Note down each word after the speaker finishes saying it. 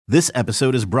This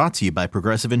episode is brought to you by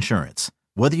Progressive Insurance.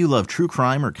 Whether you love true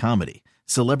crime or comedy,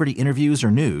 celebrity interviews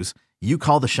or news, you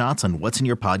call the shots on what's in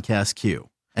your podcast queue.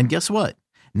 And guess what?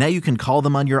 Now you can call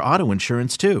them on your auto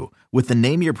insurance too with the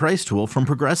Name Your Price tool from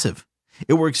Progressive.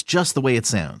 It works just the way it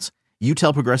sounds. You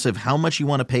tell Progressive how much you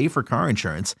want to pay for car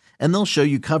insurance, and they'll show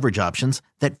you coverage options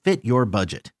that fit your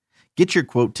budget. Get your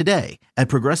quote today at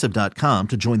Progressive.com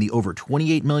to join the over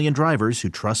 28 million drivers who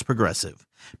trust Progressive.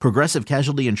 Progressive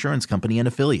Casualty Insurance Company and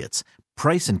Affiliates.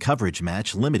 Price and coverage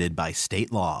match limited by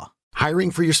state law. Hiring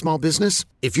for your small business?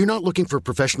 If you're not looking for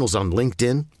professionals on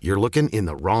LinkedIn, you're looking in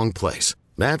the wrong place.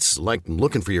 That's like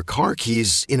looking for your car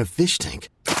keys in a fish tank.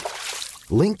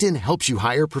 LinkedIn helps you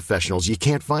hire professionals you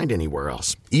can't find anywhere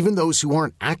else, even those who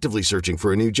aren't actively searching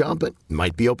for a new job but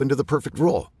might be open to the perfect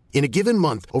role. In a given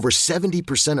month, over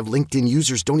 70% of LinkedIn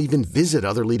users don't even visit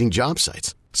other leading job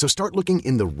sites. So start looking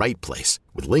in the right place.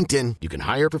 With LinkedIn, you can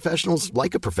hire professionals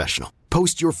like a professional.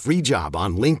 Post your free job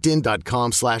on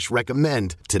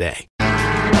linkedin.com/recommend today.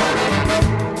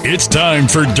 It's time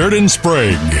for Dirt and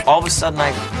Sprague. All of a sudden,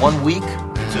 one week,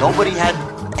 nobody had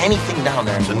anything down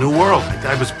there. It's a new world.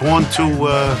 I was born too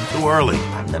early.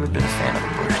 I've never been a fan of the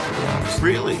bush, to be honest.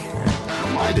 Really?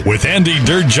 With Andy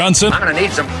Dirt Johnson. I'm going to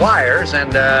need some pliers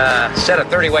and a set of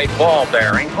 30-weight ball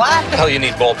bearings. What the hell you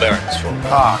need ball bearings for?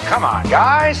 Oh, come on,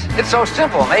 guys. It's so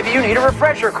simple. Maybe you need a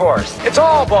refresher course. It's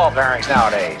all ball bearings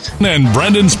nowadays. And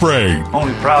Brendan Sprague.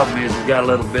 Only problem is he's got a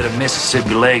little bit of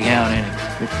Mississippi leg hound in him.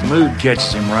 If the mood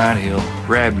catches him right, he'll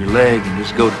grab your leg and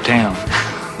just go to town.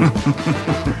 You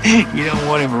don't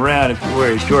want him around if you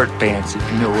wear his short pants, if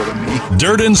you know what I mean.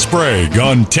 Dirt and Sprague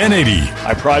on 1080.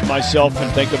 I pride myself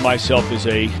and think of myself as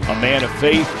a man of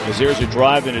faith, as there's a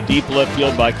drive in a deep left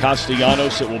field by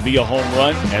Castellanos. It will be a home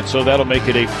run, and so that'll make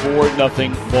it a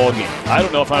 4-0 ball game. I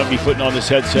don't know if I'm going to be putting on this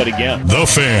headset again. The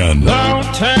Fan. All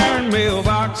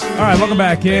right, welcome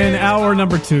back in. Hour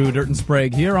number 2, Dirt and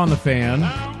Sprague here on The Fan.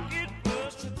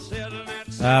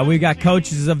 We got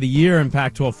Coaches of the Year in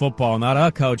Pac-12 football. Not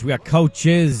a coach. We got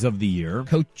Coaches of the Year.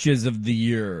 Coaches of the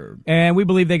Year. And we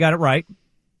believe they got it right.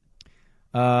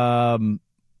 So I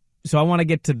want to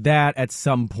get to that at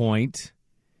some point.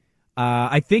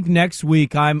 I think next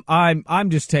week I'm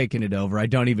just taking it over. I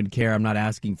don't even care. I'm not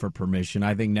asking for permission.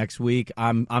 I think next week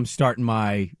I'm starting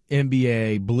my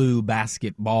NBA Blue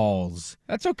Basketballs.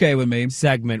 That's okay with me.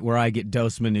 Segment where I get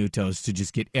Dos Minutos to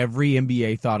just get every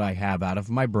NBA thought I have out of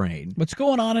my brain. What's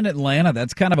going on in Atlanta?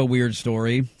 That's kind of a weird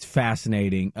story. It's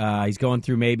fascinating. He's going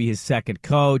through maybe his second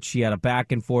coach. He had a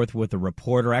back and forth with a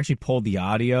reporter. I actually pulled the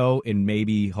audio and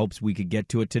maybe hopes we could get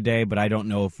to it today, but I don't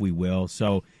know if we will.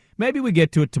 So maybe we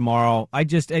get to it tomorrow. I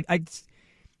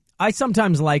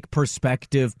sometimes like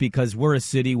perspective because we're a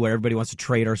city where everybody wants to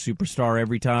trade our superstar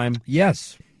every time.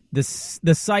 Yes. The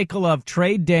cycle of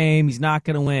trade Dame, he's not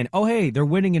going to win. Oh, hey, they're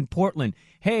winning in Portland.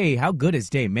 Hey, how good is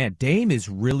Dame? Man, Dame is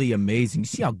really amazing. You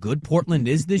see how good Portland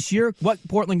is this year? What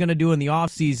Portland going to do in the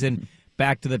offseason?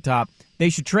 Back to the top. They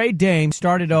should trade Dame,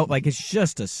 start it out like it's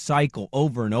just a cycle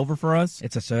over and over for us.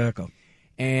 It's a circle.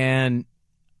 And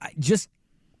just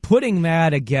putting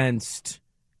that against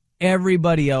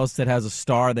everybody else that has a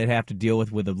star they'd have to deal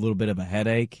with a little bit of a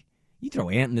headache. You throw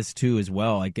Ant in this too as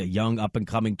well, like a young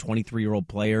up-and-coming 23-year-old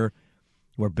player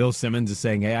where Bill Simmons is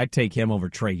saying, hey, I'd take him over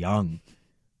Trae Young.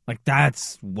 Like,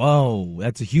 that's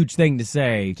a huge thing to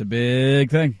say. It's a big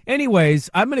thing. Anyways,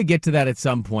 I'm going to get to that at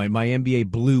some point, my NBA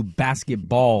Blue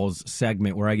Basketballs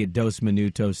segment where I get Dos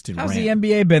Minutos to How's rant. the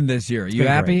NBA been this year? Are you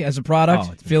happy great. as a product?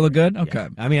 Oh, feeling good? Okay.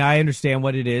 Yeah. I mean, I understand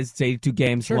what it is. It's 82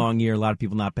 games, Sure. long year, a lot of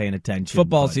people not paying attention.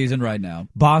 Football season right now.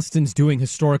 Boston's doing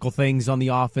historical things on the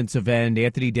offensive end.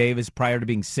 Anthony Davis, prior to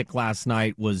being sick last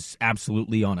night, was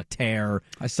absolutely on a tear.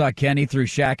 I saw Kenny threw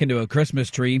Shaq into a Christmas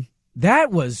tree.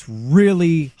 That was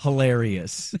really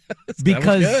hilarious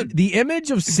because the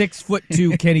image of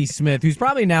 6'2" Kenny Smith, who's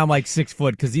probably now like 6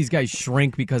 foot because these guys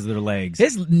shrink because of their legs.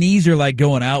 His knees are like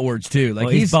going outwards too. Like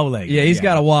he's bow-legged. Yeah, he's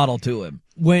got a waddle to him.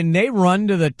 When they run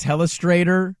to the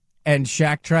telestrator and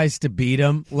Shaq tries to beat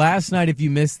him, last night, if you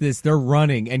missed this, they're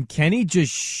running and Kenny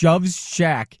just shoves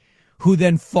Shaq, who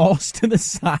then falls to the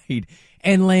side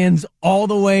and lands all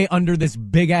the way under this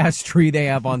big-ass tree they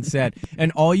have on set.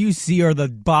 And all you see are the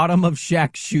bottom of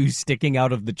Shaq's shoes sticking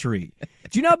out of the tree.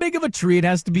 Do you know how big of a tree it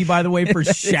has to be, by the way, for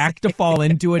Shaq to fall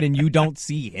into it and you don't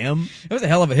see him? It was a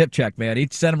hell of a hip check, man. He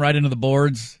sent him right into the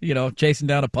boards, chasing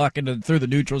down a puck through the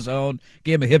neutral zone,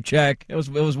 gave him a hip check. It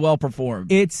was well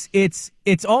performed. It's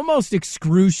almost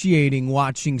excruciating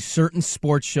watching certain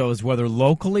sports shows, whether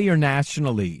locally or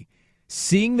nationally,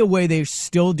 seeing the way they're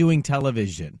still doing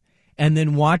television, and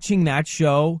then watching that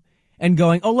show and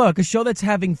going, oh, look, a show that's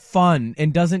having fun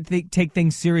and doesn't take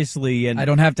things seriously. And I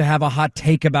don't have to have a hot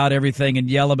take about everything and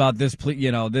yell about this,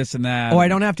 this and that. Or I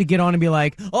don't have to get on and be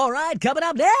like, all right, coming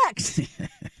up next.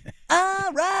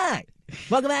 All right.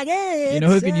 Welcome back in. You know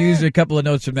who could use a couple of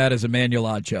notes from that as Emmanuel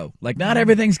Ocho? Like, not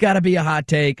everything's got to be a hot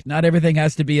take. Not everything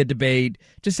has to be a debate.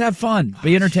 Just have fun.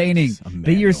 Be entertaining.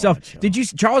 Be yourself. Ocho. Did you?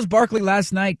 Charles Barkley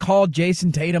last night called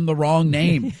Jason Tatum the wrong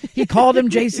name. He called him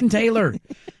Jason Taylor.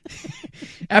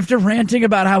 After ranting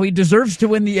about how he deserves to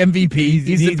win the MVP.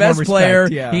 He's the best player.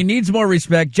 Yeah. He needs more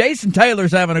respect. Jason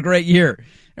Taylor's having a great year.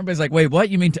 Everybody's like, wait, what?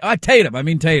 You mean Tatum? I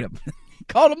mean Tatum.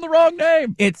 Called him the wrong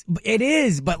name. It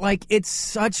is, but like it's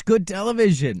such good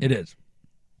television. It is,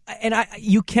 and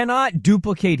you cannot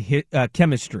duplicate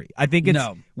chemistry. I think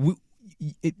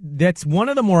that's one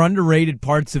of the more underrated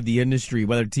parts of the industry,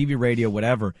 whether TV, radio,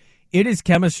 whatever. It is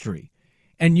chemistry,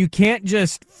 and you can't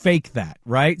just fake that,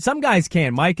 right? Some guys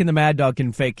can. Mike and the Mad Dog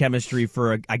can fake chemistry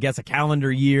for a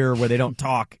calendar year where they don't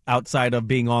talk outside of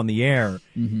being on the air.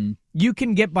 Mm-hmm. You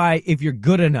can get by if you're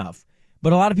good enough,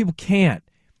 but a lot of people can't.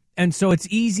 And so it's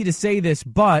easy to say this,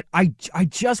 but I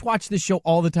just watch this show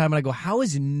all the time, and I go, how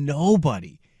is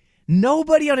nobody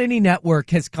on any network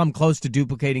has come close to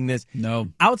duplicating this? No.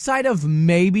 Outside of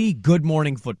maybe Good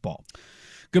Morning Football.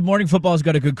 Good Morning Football's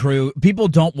got a good crew. People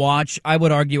don't watch. I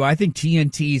would argue. I think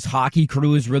TNT's hockey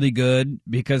crew is really good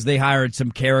because they hired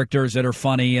some characters that are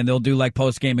funny, and they'll do like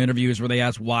post-game interviews where they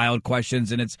ask wild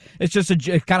questions, and it's just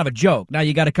kind of a joke. Now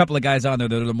you got a couple of guys on there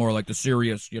that are more like the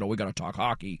serious, we got to talk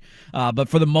hockey. But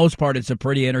for the most part, it's a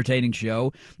pretty entertaining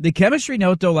show. The chemistry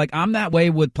note, though, like I'm that way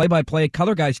with play-by-play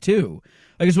color guys too.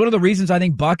 Like it's one of the reasons I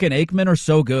think Buck and Aikman are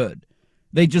so good.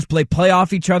 They just play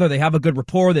off each other. They have a good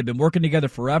rapport. They've been working together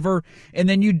forever. And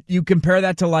then you compare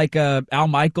that to like Al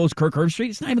Michaels, Kirk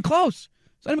Herbstreit. It's not even close.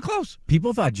 It's not even close.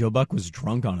 People thought Joe Buck was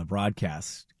drunk on a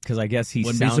broadcast because I guess he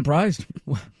wouldn't be surprised.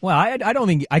 Well, I don't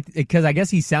think because I guess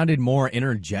he sounded more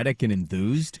energetic and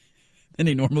enthused than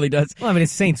he normally does. Well, I mean,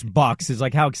 it's Saints Bucks. Is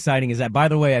like how exciting is that? By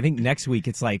the way, I think next week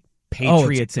it's like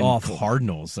Patriots and awful.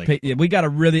 Cardinals. Like, we got a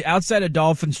really outside of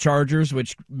Dolphins Chargers,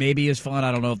 which maybe is fun.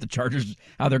 I don't know if the Chargers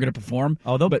how they're going to perform.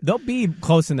 Oh, they'll be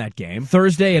close in that game.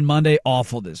 Thursday and Monday,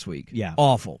 awful this week. Yeah,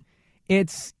 awful.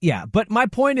 But my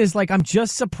point is like I'm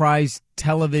just surprised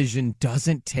television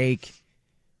doesn't take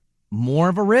more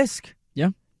of a risk.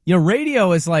 Yeah,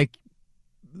 radio is like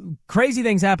crazy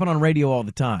things happen on radio all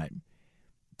the time.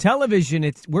 Television,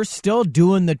 we're still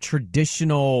doing the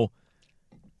traditional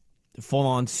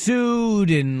full-on suit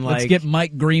and like... Let's get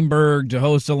Mike Greenberg to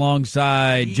host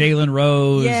alongside Jalen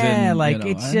Rose. Yeah, and,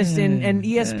 it's just... And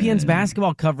ESPN's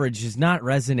basketball coverage has not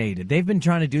resonated. They've been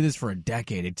trying to do this for a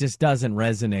decade. It just doesn't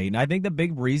resonate. And I think the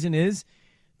big reason is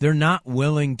they're not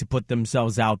willing to put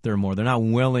themselves out there more. They're not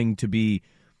willing to be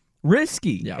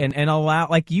risky and allow...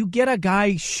 Like, you get a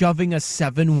guy shoving a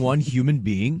 7'1" human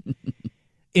being...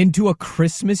 into a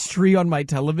Christmas tree on my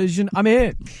television, I'm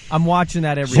in. I'm watching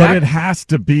that every day. But it has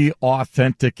to be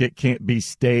authentic. It can't be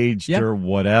staged or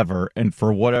whatever. And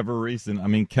for whatever reason, I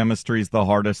mean, chemistry is the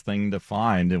hardest thing to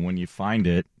find. And when you find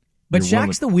it, but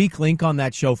Shaq's the weak link on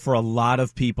that show for a lot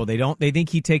of people. They think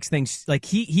he takes things like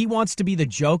he wants to be the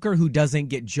Joker who doesn't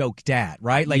get joked at,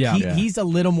 right? Like he's a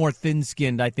little more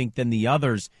thin-skinned, I think, than the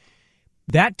others.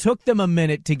 That took them a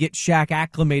minute to get Shaq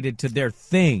acclimated to their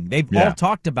thing. They've all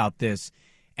talked about this.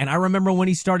 And I remember when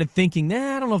he started thinking,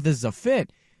 I don't know if this is a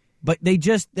fit. But they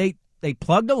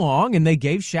plugged along and they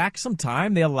gave Shaq some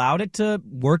time. They allowed it to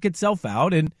work itself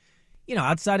out. And,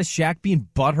 outside of Shaq being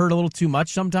butthurt a little too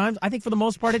much sometimes, I think for the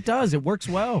most part it does. It works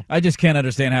well. I just can't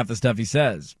understand half the stuff he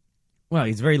says. Well,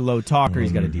 he's a very low talker.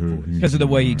 He's got a deep voice. Because of the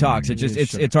way he talks.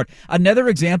 It's hard. Another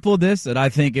example of this that I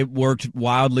think it worked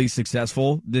wildly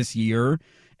successful this year,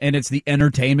 and it's the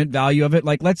entertainment value of it.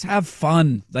 Like, let's have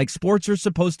fun. Like, sports are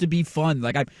supposed to be fun.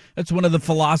 Like, that's one of the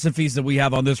philosophies that we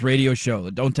have on this radio show.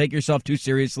 Don't take yourself too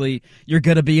seriously. You're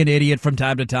going to be an idiot from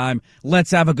time to time. Let's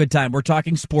have a good time. We're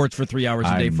talking sports for 3 hours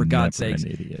a day, for God's sakes.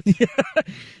 An idiot.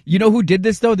 You know who did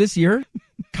this, though, this year?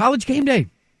 College Game Day.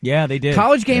 Yeah, they did.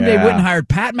 College Game Day went and hired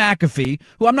Pat McAfee,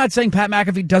 who I'm not saying Pat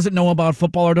McAfee doesn't know about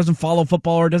football or doesn't follow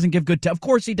football or doesn't give good of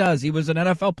course he does. He was an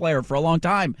NFL player for a long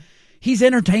time. He's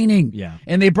entertaining. Yeah.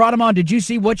 And they brought him on. Did you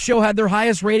see what show had their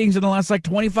highest ratings in the last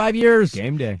 25 years?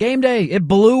 Game Day. Game Day. It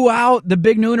blew out the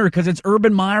Big Nooner because it's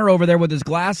Urban Meyer over there with his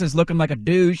glasses looking like a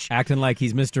douche. Acting like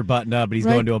he's Mr. Button Up, but he's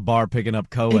going to a bar picking up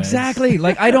co-eds. Exactly.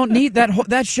 Like, I don't need that.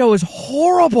 That show is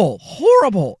horrible.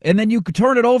 Horrible. And then you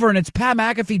turn it over and it's Pat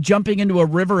McAfee jumping into a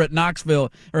river at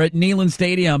Knoxville or at Neyland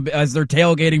Stadium as they're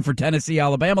tailgating for Tennessee,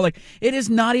 Alabama. Like, it is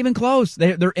not even close.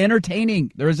 They're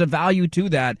entertaining. There is a value to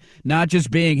that. Not just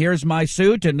being, here's my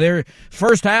suit, and their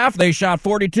first half they shot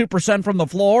 42% from the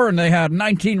floor, and they had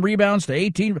 19 rebounds to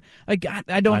 18. I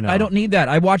don't need that.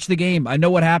 I watch the game. I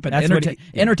know what happened.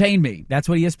 Entertain me. That's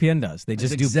what ESPN does. They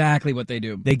just do exactly what they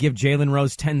do. They give Jalen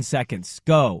Rose 10 seconds.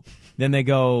 Go. Then they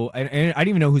go. I don't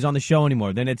even know who's on the show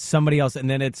anymore. Then it's somebody else, and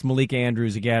then it's Malika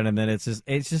Andrews again, and then it's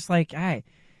just like,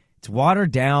 it's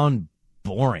watered down,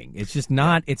 boring. It's just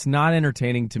not. It's not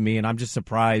entertaining to me, and I'm just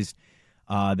surprised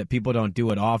that people don't do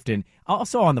it often.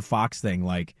 Also on the Fox thing,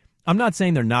 like, I'm not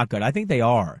saying they're not good. I think they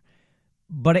are.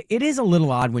 But it is a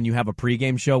little odd when you have a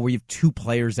pregame show where you have two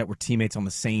players that were teammates on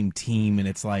the same team, and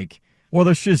it's like, well,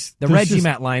 there's Reggie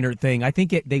Matt Leinart thing. I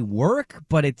think they work,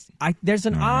 but there's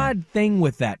an odd thing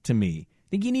with that to me. I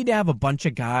think you need to have a bunch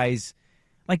of guys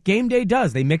like Game Day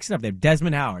does. They mix it up. They have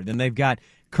Desmond Howard, then they've got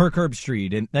Kirk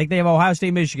Herbstreit, and like they have Ohio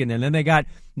State, Michigan, and then you got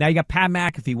Pat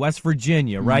McAfee, West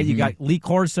Virginia, right? You got Lee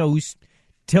Corso, who's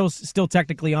still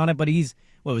technically on it, but he's,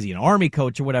 what was he, an Army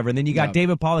coach or whatever? And then you got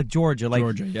David Pollack, Georgia.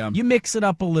 You mix it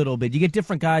up a little bit. You get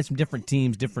different guys from different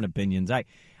teams, different opinions.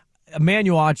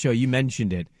 Emmanuel Acho, you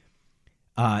mentioned it.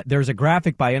 There's a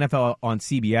graphic by NFL on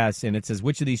CBS, and it says,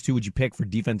 which of these two would you pick for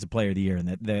Defensive Player of the Year? And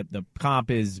the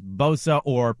comp is Bosa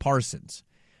or Parsons.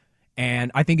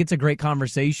 And I think it's a great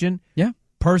conversation. Yeah.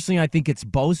 Personally, I think it's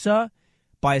Bosa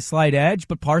by a slight edge,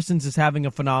 but Parsons is having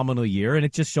a phenomenal year, and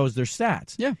it just shows their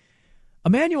stats. Yeah.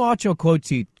 Emmanuel Acho quote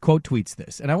tweets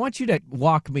this, and I want you to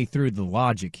walk me through the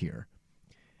logic here.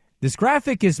 This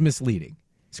graphic is misleading.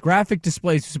 This graphic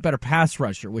displays who's a better pass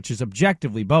rusher, which is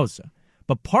objectively Bosa.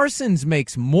 But Parsons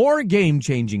makes more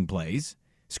game-changing plays,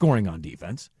 scoring on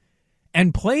defense,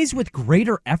 and plays with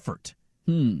greater effort.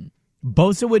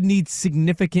 Bosa would need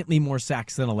significantly more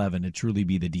sacks than 11 to truly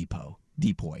be the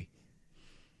depoy.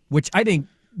 Which I think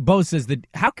Bosa's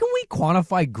how can we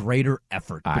quantify greater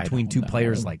effort between two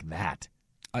players like that?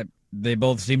 They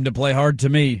both seem to play hard to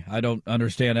me. I don't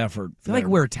understand effort. I feel like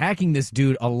we're attacking this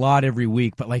dude a lot every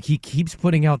week, but like he keeps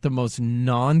putting out the most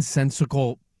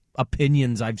nonsensical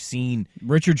opinions I've seen.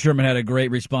 Richard Sherman had a great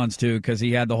response, too, because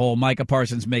he had the whole Micah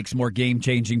Parsons makes more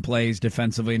game-changing plays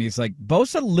defensively, and he's like,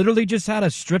 Bosa literally just had a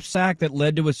strip sack that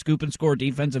led to a scoop-and-score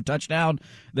defensive touchdown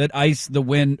that iced the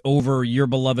win over your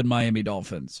beloved Miami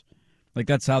Dolphins. Like,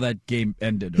 that's how that game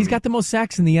ended. He's got the most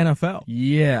sacks in the NFL.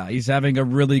 Yeah, he's having a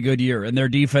really good year, and their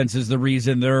defense is the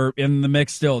reason they're in the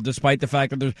mix still, despite the fact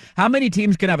that there's... How many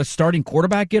teams can have a starting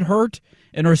quarterback get hurt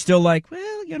and are still like,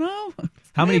 well, you know...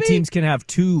 How many teams can have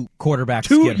two quarterbacks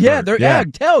get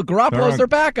hurt? Garoppolo's their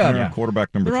backup.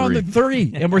 Quarterback number 3. They're on the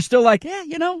 3, and we're still like,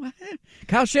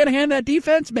 Kyle Shanahan, that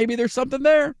defense, maybe there's something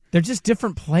there. They're just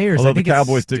different players. Although the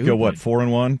Cowboys did go,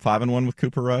 4-1, 5-1 with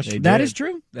Cooper Rush? That is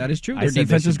true. Their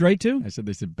defense is great, too. I said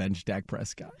they should bench Dak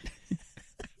Prescott.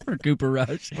 For Cooper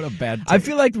Rush. What a bad take. I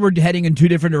feel like we're heading in two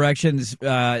different directions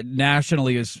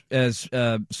nationally as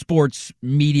sports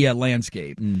media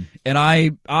landscape. And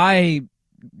I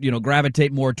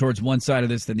gravitate more towards one side of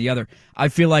this than the other. I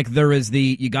feel like there is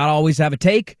you got to always have a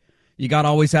take. You got to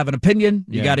always have an opinion.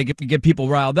 You got to get people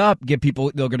riled up, they're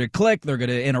going to click, they're going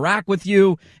to interact with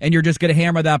you, and you're just going to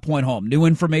hammer that point home. New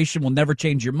information will never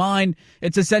change your mind.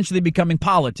 It's essentially becoming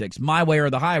politics, my way or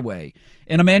the highway.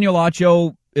 And Emmanuel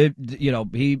Acho,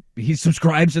 he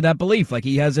subscribes to that belief. Like,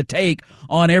 he has a take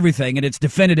on everything, and it's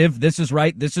definitive. This is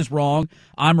right. This is wrong.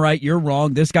 I'm right. You're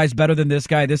wrong. This guy's better than this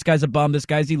guy. This guy's a bum. This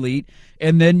guy's elite.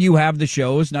 And then you have the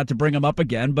shows, not to bring them up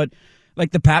again, but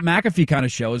like the Pat McAfee kind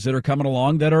of shows that are coming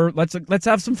along that are let's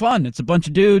have some fun. It's a bunch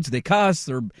of dudes. They cuss.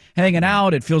 They're hanging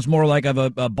out. It feels more like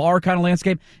a bar kind of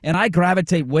landscape. And I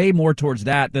gravitate way more towards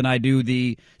that than I do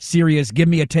the serious, give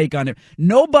me a take on it.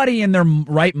 Nobody in their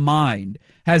right mind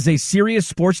has a serious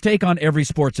sports take on every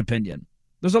sports opinion.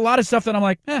 There's a lot of stuff that I'm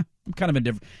like, I'm kind of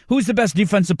indifferent. Who's the best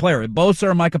defensive player, Bosa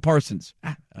or Micah Parsons?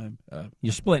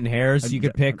 You're splitting hairs. You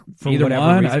could pick for either whatever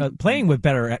one. reason. Playing with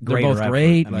greater both effort.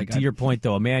 great. I mean, to your point,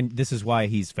 though, this is why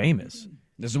he's famous.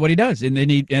 This is what he does. And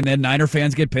then Niner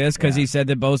fans get pissed because he said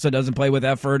that Bosa doesn't play with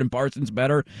effort and Parsons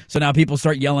better. So now people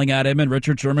start yelling at him, and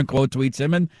Richard Sherman quote tweets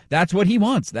him, and that's what he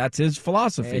wants. That's his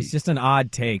philosophy. It's just an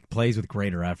odd take. Plays with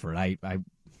greater effort.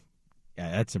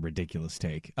 That's a ridiculous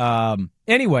take.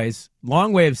 Anyways,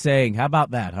 long way of saying, how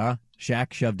about that, huh?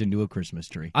 Shaq shoved into a Christmas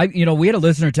tree. We had a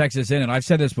listener text us in, and I've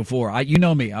said this before. You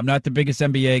know me. I'm not the biggest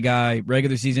NBA guy,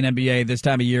 regular season NBA this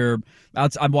time of year.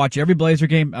 I watch every Blazer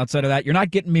game. Outside of that, you're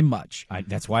not getting me much.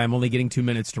 That's why I'm only getting 2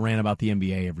 minutes to rant about the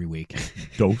NBA every week.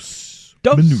 Dos.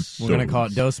 Minutos. We're going to call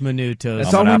it Dos Minutos.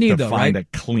 That's all we need, though, find right?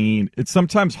 a clean. It's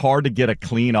sometimes hard to get a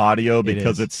clean audio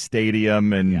because it's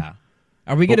stadium and. Yeah.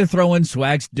 Are we going to throw in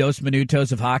Swag's Dos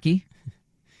Minutos of hockey?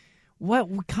 What?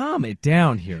 Calm it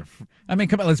down here. I mean,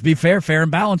 come on, let's be fair and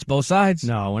balanced, both sides.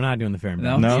 No, we're not doing the fair and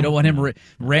No, balanced. you don't want him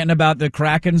ranting about the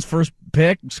Kraken's first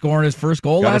pick, scoring his first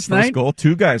goal Got last his first night. Goal.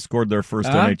 2 guys scored their first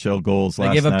NHL goals last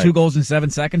night. They gave up 2 goals in 7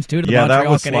 seconds, too, to the that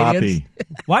Montreal was Canadiens. sloppy.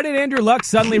 Why did Andrew Luck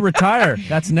suddenly retire?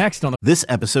 That's next on the... This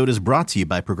episode is brought to you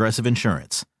by Progressive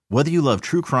Insurance. Whether you love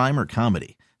true crime or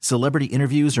comedy, celebrity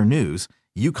interviews or news,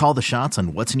 you call the shots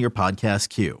on what's in your podcast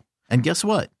queue. And guess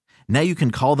what? Now you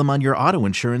can call them on your auto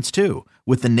insurance, too,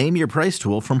 with the Name Your Price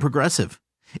tool from Progressive.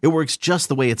 It works just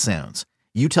the way it sounds.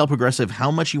 You tell Progressive how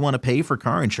much you want to pay for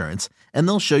car insurance, and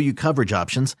they'll show you coverage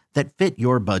options that fit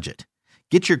your budget.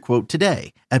 Get your quote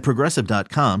today at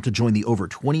Progressive.com to join the over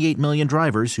 28 million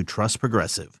drivers who trust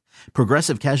Progressive.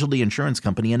 Progressive Casualty Insurance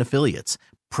Company and Affiliates.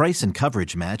 Price and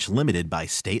coverage match limited by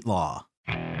state law.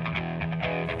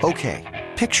 Okay,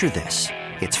 picture this.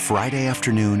 It's Friday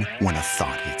afternoon when a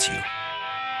thought hits you.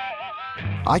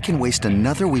 I can waste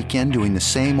another weekend doing the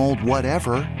same old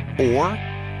whatever, or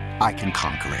I can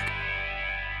conquer it.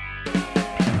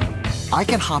 I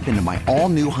can hop into my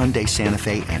all-new Hyundai Santa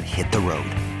Fe and hit the road.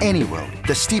 Any road.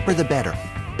 The steeper, the better.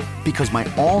 Because my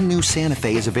all-new Santa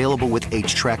Fe is available with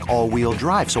H-Track all-wheel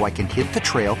drive, so I can hit the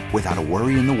trail without a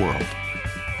worry in the world.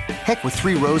 Heck, with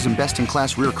 3 rows and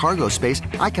best-in-class rear cargo space,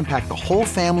 I can pack the whole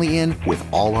family in with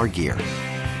all our gear.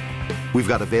 We've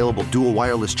got available dual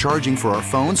wireless charging for our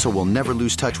phones, so we'll never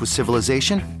lose touch with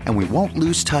civilization, and we won't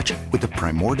lose touch with the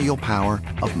primordial power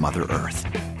of Mother Earth.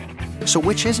 So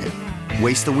which is it?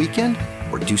 Waste the weekend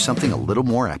or do something a little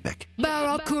more epic?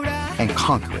 And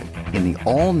conquer it in the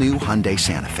all-new Hyundai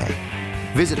Santa Fe.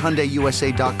 Visit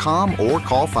HyundaiUSA.com or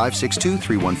call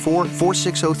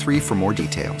 562-314-4603 for more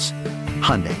details.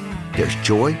 Hyundai, there's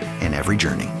joy in every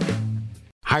journey.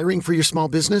 Hiring for your small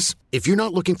business? If you're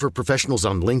not looking for professionals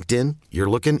on LinkedIn, you're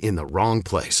looking in the wrong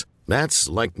place. That's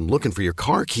like looking for your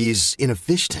car keys in a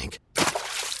fish tank.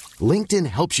 LinkedIn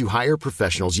helps you hire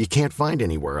professionals you can't find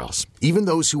anywhere else, even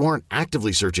those who aren't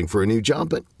actively searching for a new job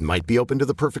but might be open to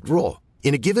the perfect role.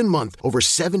 In a given month, over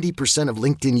 70% of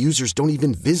LinkedIn users don't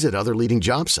even visit other leading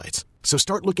job sites. So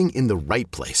start looking in the right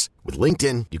place. With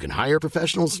LinkedIn, you can hire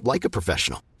professionals like a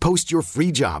professional. Post your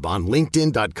free job on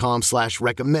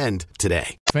linkedin.com/recommend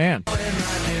today. Fan.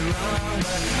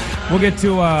 We'll get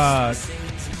to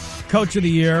Coach of the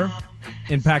Year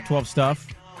in Pac-12 stuff.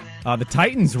 The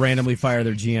Titans randomly fired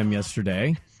their GM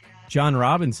yesterday. John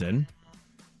Robinson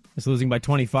is losing by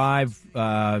 25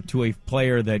 to a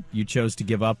player that you chose to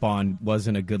give up on.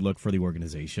 Wasn't a good look for the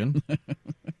organization.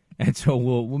 And so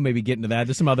we'll maybe get into that.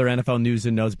 There's some other NFL news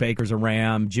and notes. Baker's a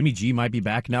Ram. Jimmy G might be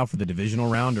back now for the divisional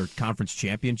round or conference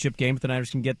championship game if the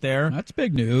Niners can get there. That's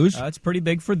big news. It's pretty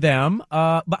big for them.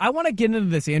 But I want to get into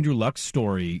this Andrew Luck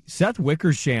story. Seth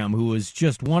Wickersham, who was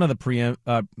just one of the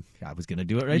I was going to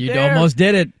do it right there. You almost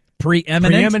did it.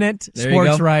 Preeminent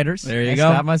sports writers. There you I go.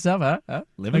 stopped myself.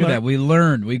 Look at that. We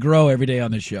learn. We grow every day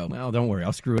on this show. Well, don't worry.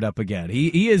 I'll screw it up again.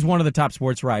 He is one of the top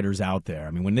sports writers out there.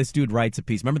 I mean, when this dude writes a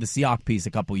piece, remember the Seahawks piece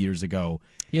a couple years ago?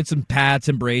 He had some Pats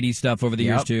and Brady stuff over the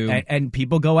years, too. And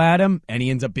people go at him, and he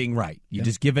ends up being right. You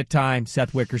just give it time.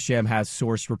 Seth Wickersham has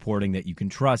source reporting that you can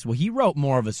trust. Well, he wrote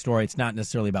more of a story. It's not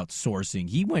necessarily about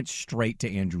sourcing. He went straight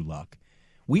to Andrew Luck.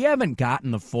 We haven't gotten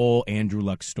the full Andrew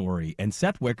Luck story, and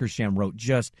Seth Wickersham wrote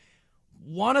just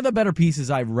one of the better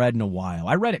pieces I've read in a while.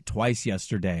 I read it twice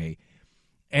yesterday,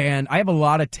 and I have a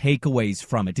lot of takeaways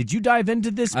from it. Did you dive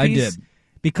into this piece? I did.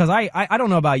 Because I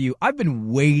don't know about you. I've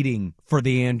been waiting for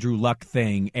the Andrew Luck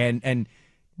thing. And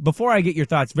before I get your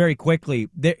thoughts very quickly,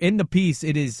 in the piece,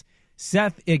 it is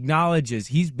Seth acknowledges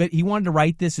he wanted to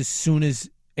write this as soon as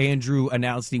Andrew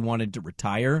announced he wanted to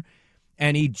retire.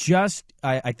 And he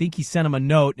I think he sent him a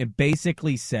note and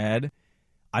basically said,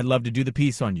 I'd love to do the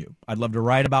piece on you. I'd love to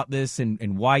write about this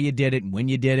and why you did it and when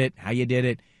you did it, how you did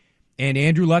it. And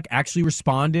Andrew Luck actually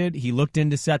responded. He looked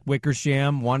into Seth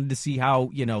Wickersham, wanted to see how,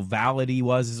 valid he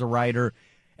was as a writer.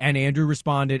 And Andrew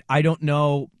responded, I don't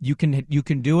know. You can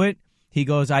do it. He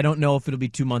goes, I don't know if it'll be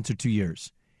 2 months or 2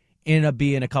 years. It'll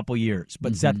be in a couple years.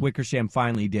 But Seth Wickersham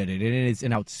finally did it. And it is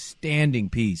an outstanding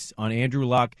piece on Andrew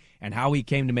Luck and how he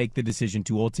came to make the decision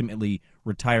to ultimately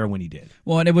retire when he did.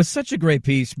 Well, and it was such a great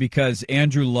piece because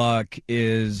Andrew Luck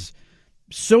is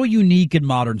so unique in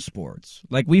modern sports.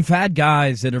 Like, we've had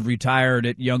guys that have retired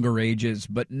at younger ages,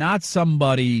 but not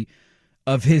somebody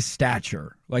of his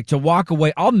stature. Like, to walk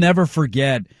away, I'll never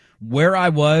forget where I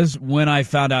was when I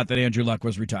found out that Andrew Luck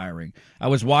was retiring. I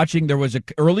was watching, there was an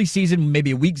early season,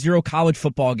 maybe a week 0 college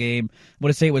football game. I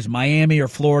want to say it was Miami or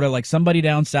Florida, like somebody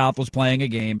down south was playing a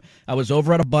game. I was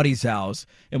over at a buddy's house,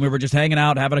 and we were just hanging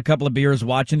out, having a couple of beers,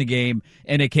 watching the game,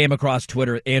 and it came across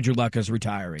Twitter, Andrew Luck is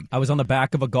retiring. I was on the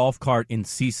back of a golf cart in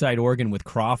Seaside, Oregon with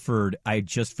Crawford. I had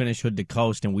just finished Hood to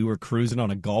Coast, and we were cruising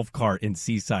on a golf cart in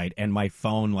Seaside, and my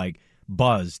phone,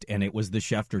 buzzed, and it was the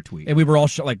Schefter tweet. And we were all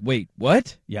like, wait,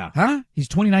 what? Yeah. Huh? He's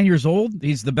 29 years old?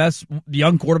 He's the best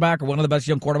young quarterback, or one of the best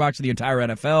young quarterbacks of the entire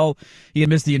NFL. He had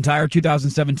missed the entire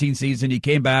 2017 season. He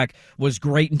came back, was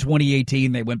great in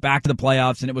 2018. They went back to the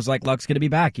playoffs, and it was like, Luck's going to be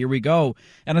back. Here we go.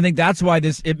 And I think that's why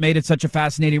it made it such a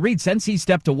fascinating read. Since he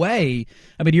stepped away,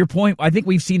 I mean, to your point, I think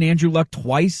we've seen Andrew Luck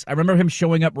twice. I remember him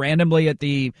showing up randomly at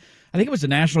I think it was the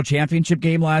national championship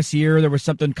game last year. There was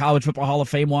something College Football Hall of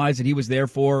Fame-wise that he was there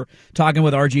for, talking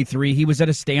with RG3. He was at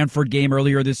a Stanford game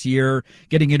earlier this year,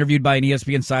 getting interviewed by an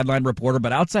ESPN sideline reporter.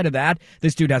 But outside of that,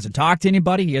 this dude hasn't talked to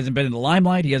anybody. He hasn't been in the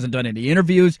limelight. He hasn't done any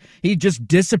interviews. He just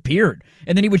disappeared.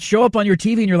 And then he would show up on your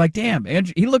TV, and you're like, damn,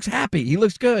 Andrew, he looks happy. He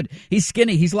looks good. He's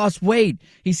skinny. He's lost weight.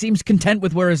 He seems content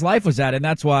with where his life was at. And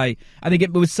that's why I think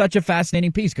it was such a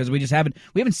fascinating piece, because we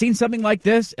haven't seen something like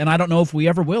this, and I don't know if we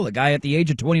ever will. A guy at the age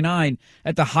of 29,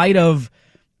 at the height of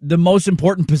the most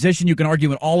important position you can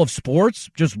argue in all of sports,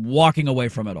 just walking away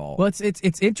from it all. Well,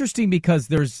 it's interesting because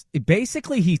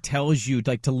he tells you,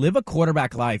 to live a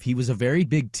quarterback life. He was a very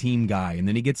big team guy, and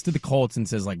then he gets to the Colts and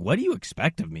says, what do you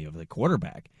expect of me, of the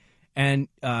quarterback? And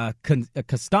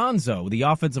Costanzo, the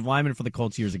offensive lineman for the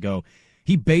Colts years ago,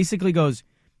 he basically goes,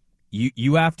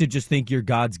 you have to just think you're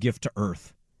God's gift to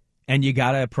earth. And you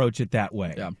got to approach it that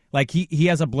way. Yeah. He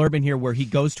has a blurb in here where he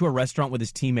goes to a restaurant with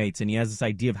his teammates, and he has this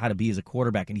idea of how to be as a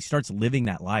quarterback, and he starts living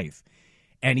that life.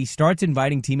 And he starts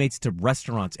inviting teammates to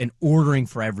restaurants and ordering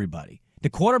for everybody. The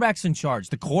quarterback's in charge.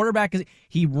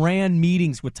 He ran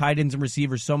meetings with tight ends and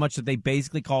receivers so much that they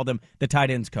basically called him the tight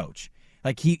ends coach.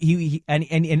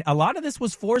 And a lot of this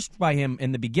was forced by him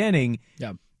in the beginning.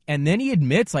 Yeah. And then he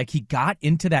admits, he got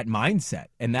into that mindset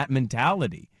and that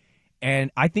mentality.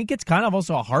 And I think it's kind of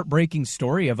also a heartbreaking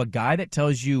story of a guy that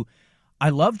tells you,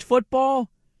 I loved football.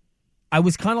 I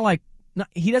was kind of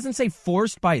he doesn't say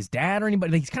forced by his dad or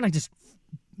anybody. He's kind of just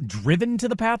driven to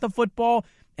the path of football,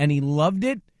 and he loved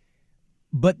it.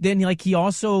 But then,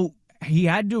 he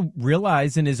had to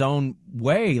realize in his own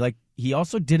way, he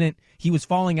was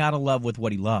falling out of love with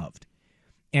what he loved.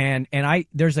 And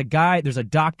there's a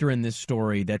doctor in this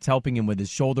story that's helping him with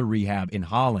his shoulder rehab in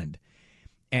Holland.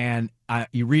 And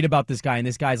you read about this guy, and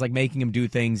this guy's making him do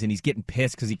things, and he's getting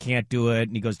pissed because he can't do it.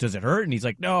 And he goes, "Does it hurt?" And he's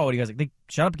like, "No." And he goes,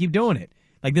 "Shut up, keep doing it."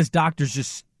 This doctor's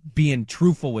just being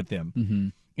truthful with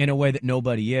him in a way that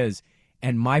nobody is.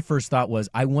 And my first thought was,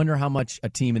 I wonder how much a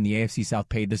team in the AFC South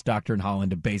paid this doctor in Holland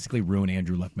to basically ruin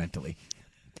Andrew Luck mentally,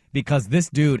 because this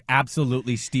dude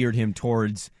absolutely steered him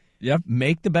towards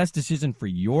make the best decision for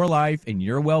your life and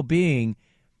your well-being.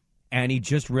 And he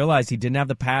just realized he didn't have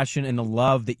the passion and the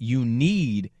love that you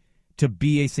need to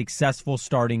be a successful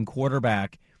starting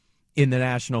quarterback in the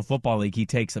National Football League. He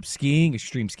takes up skiing,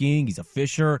 extreme skiing. He's a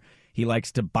fisher. He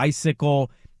likes to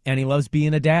bicycle, and he loves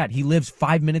being a dad. He lives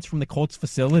 5 minutes from the Colts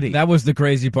facility. That was the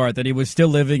crazy part, that he was still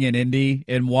living in Indy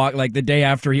and the day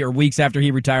after or weeks after he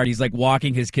retired, he's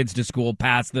walking his kids to school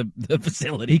past the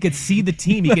facility. He could see the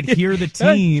team. He could hear the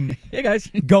team hey guys,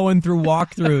 going through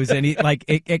walkthroughs, and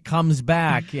it comes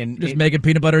back. And just making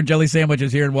peanut butter and jelly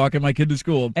sandwiches here and walking my kid to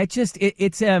school. I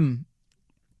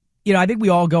think we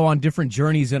all go on different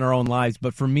journeys in our own lives,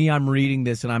 but for me, I'm reading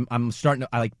this, and I'm starting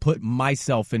to put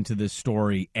myself into this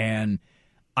story, and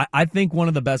I think one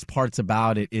of the best parts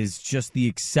about it is just the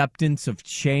acceptance of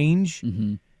change,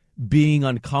 being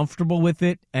uncomfortable with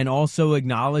it, and also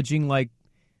acknowledging,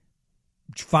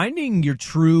 finding your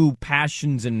true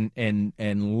passions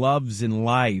and loves in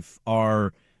life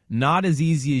are not as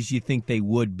easy as you think they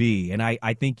would be. And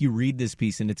I think you read this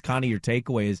piece, and it's kind of your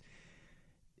takeaway is,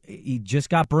 he just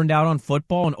got burned out on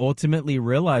football and ultimately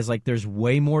realized there's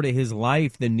way more to his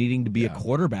life than needing to be a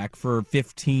quarterback for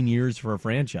 15 years for a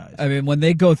franchise. I mean, when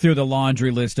they go through the laundry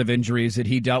list of injuries that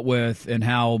he dealt with and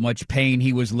how much pain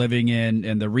he was living in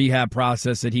and the rehab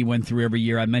process that he went through every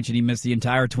year, I mentioned he missed the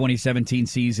entire 2017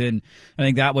 season. I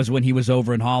think that was when he was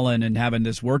over in Holland and having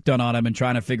this work done on him and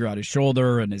trying to figure out his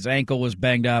shoulder, and his ankle was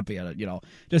banged up. He had,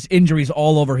 just injuries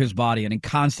all over his body and in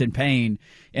constant pain.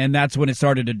 And that's when it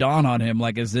started to dawn on him,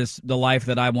 is this the life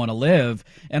that I want to live?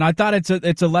 And I thought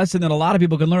it's a lesson that a lot of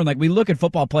people can learn. We look at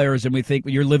football players and we think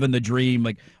you're living the dream.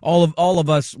 All of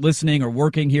us listening or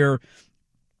working here,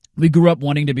 we grew up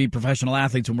wanting to be professional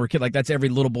athletes when we were kids. Like, that's every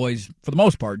little boy's, for the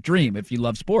most part, dream. If you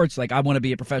love sports, like, I want to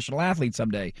be a professional athlete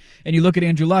someday. And you look at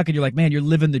Andrew Luck and you're like, man, you're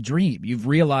living the dream. You've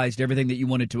realized everything that you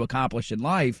wanted to accomplish in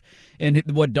life. And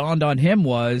what dawned on him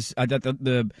was, I thought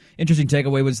the interesting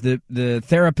takeaway was the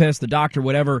therapist, the doctor,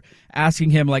 whatever, asking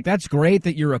him, like, that's great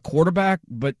that you're a quarterback,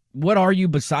 but what are you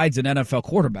besides an NFL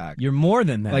quarterback? You're more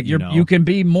than that. Like, you can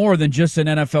be more than just an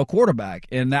NFL quarterback.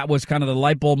 And that was kind of the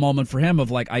light bulb moment for him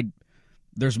of, like,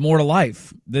 there's more to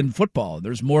life than football.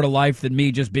 There's more to life than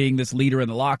me just being this leader in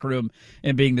the locker room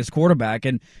and being this quarterback.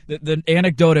 And the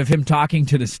anecdote of him talking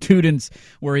to the students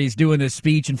where he's doing this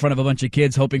speech in front of a bunch of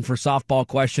kids hoping for softball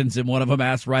questions, and one of them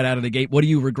asked right out of the gate, what do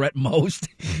you regret most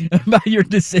about your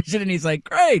decision? And he's like,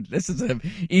 great, this is an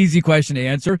easy question to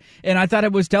answer. And I thought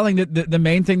it was telling that the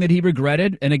main thing that he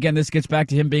regretted, and again, this gets back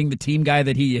to him being the team guy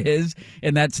that he is,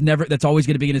 and that's always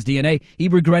going to be in his DNA, he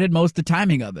regretted most the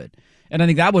timing of it. And I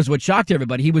think that was what shocked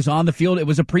everybody. He was on the field. It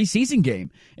was a preseason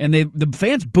game. And the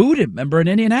fans booed him. Remember, in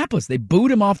Indianapolis, they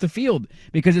booed him off the field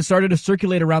because it started to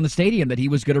circulate around the stadium that he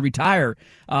was going to retire.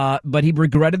 But he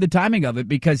regretted the timing of it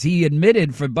because he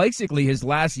admitted for basically his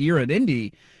last year at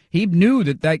Indy, he knew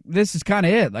that this is kind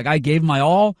of it. Like, I gave my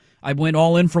all. I went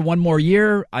all in for one more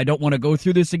year. I don't want to go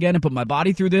through this again and put my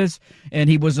body through this. And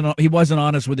he wasn't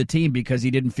honest with the team because he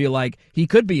didn't feel like he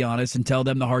could be honest and tell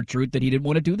them the hard truth that he didn't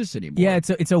want to do this anymore. Yeah,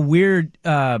 it's a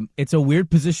weird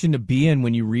position to be in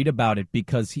when you read about it,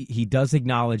 because he does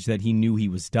acknowledge that he knew he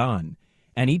was done.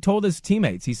 And he told his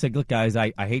teammates, he said, look, guys,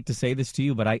 I hate to say this to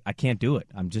you, but I can't do it.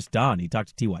 I'm just done. He talked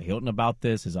to T.Y. Hilton about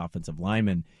this, his offensive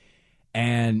lineman.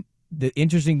 And the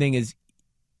interesting thing is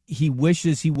he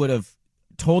wishes he would have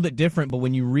told it different, but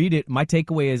when you read it, my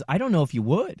takeaway is I don't know if he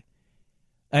would.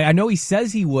 I know he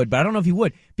says he would, but I don't know if he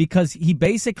would, because he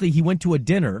went to a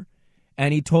dinner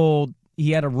and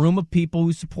he had a room of people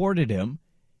who supported him,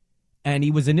 and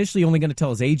he was initially only going to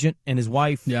tell his agent and his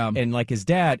wife and like his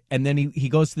dad, and then he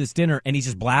goes to this dinner and he's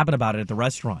just blabbing about it at the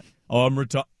restaurant. Oh, I'm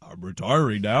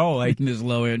retiring now. Like in his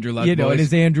low Andrew Luck voice. In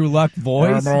his Andrew Luck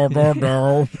voice. I'm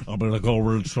going to go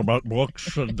read some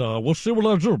books, and we'll see what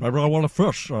I do. Maybe I want to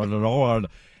fish.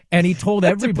 And he told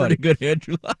everybody. That's a pretty good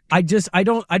Andrew Luck.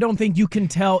 I don't think you can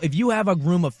tell. If you have a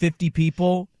room of 50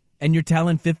 people and you're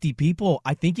telling 50 people,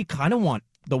 I think you kind of want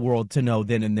the world to know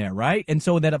then and there, right? And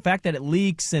so that the fact that it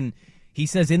leaks, and he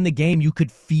says in the game you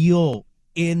could feel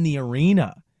in the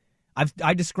arena.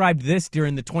 I described this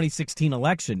during the 2016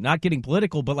 election, not getting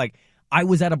political, but like I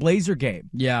was at a Blazer game.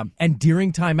 Yeah. And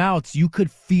during timeouts, you could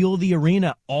feel the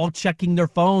arena all checking their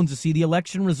phones to see the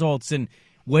election results. And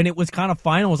when it was kind of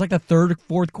final, it was like the third or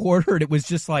fourth quarter, and it was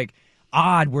just like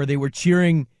odd where they were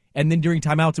cheering. And then during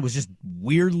timeouts, it was just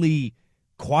weirdly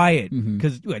quiet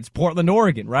because it's Portland,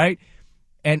 Oregon, right?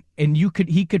 And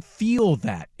he could feel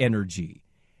that energy.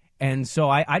 And so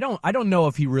I don't know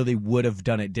if he really would have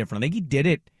done it different. I think he did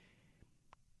it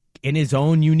in his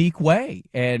own unique way.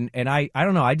 And I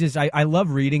don't know. I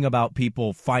love reading about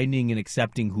people finding and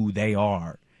accepting who they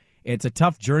are. It's a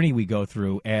tough journey we go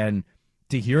through, and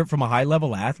to hear it from a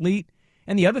high-level athlete.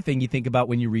 And the other thing you think about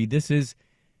when you read this is,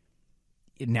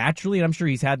 naturally, and I'm sure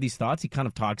he's had these thoughts, he kind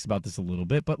of talks about this a little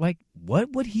bit, but like,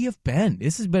 what would he have been?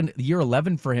 This has been year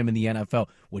 11 for him in the NFL.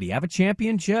 Would he have a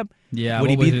championship? Yeah, would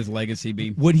what would his legacy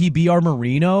be? Would he be our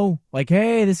Marino? Like,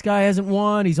 hey, this guy hasn't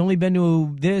won. He's only been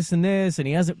to this and this, and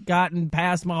he hasn't gotten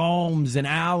past Mahomes and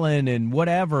Allen and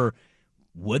whatever.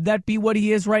 Would that be what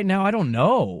he is right now? I don't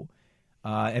know.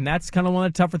 And that's kind of one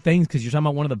of the tougher things, because you're talking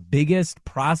about one of the biggest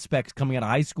prospects coming out of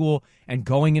high school and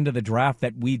going into the draft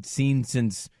that we'd seen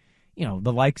since,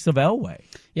 the likes of Elway.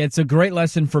 Yeah, it's a great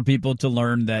lesson for people to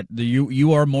learn that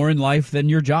you are more in life than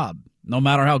your job. No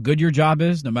matter how good your job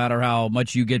is, no matter how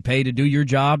much you get paid to do your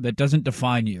job, that doesn't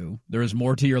define you. There is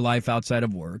more to your life outside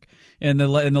of work. And the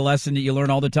lesson that you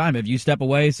learn all the time, if you step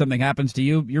away, something happens to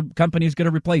you, your company is going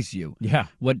to replace you. Yeah.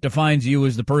 What defines you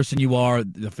is the person you are,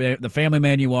 the family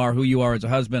man you are, who you are as a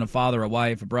husband, a father, a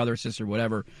wife, a brother, sister,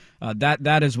 whatever.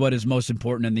 That is what is most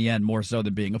important in the end, more so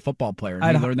than being a football player.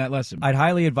 And you learn that lesson. I'd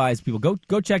highly advise people,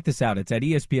 go check this out. It's at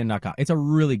ESPN.com. It's a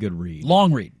really good read.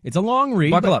 Long read. It's a long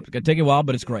read. Buckle up. It's going to take you a while,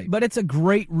 but it's great. But it's a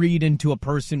great read into a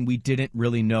person we didn't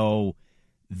really know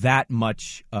that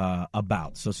much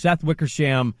about. So Seth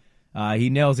Wickersham, he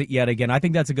nails it yet again. I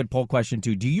think that's a good poll question,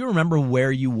 too. Do you remember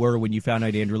where you were when you found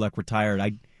out Andrew Luck retired?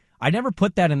 I never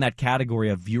put that in that category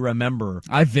of you remember.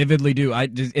 I vividly do.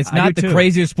 It's not the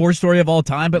craziest sports story of all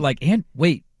time, but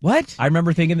wait, what? I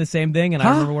remember thinking the same thing, and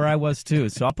I remember where I was, too.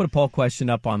 So I'll put a poll question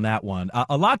up on that one.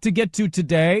 A lot to get to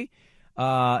today,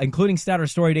 including Stat or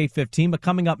Story at 8:15. But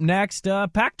coming up next,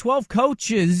 Pac-12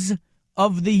 coaches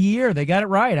of the year. They got it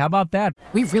right. How about that?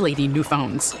 We really need new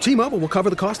phones. T-Mobile will cover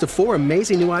the cost of 4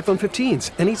 amazing new iPhone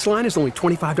 15s, and each line is only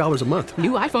 $25 a month.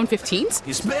 New iPhone 15s?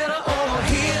 It's better over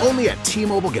here. Only at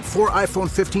T-Mobile, get 4 iPhone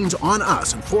 15s on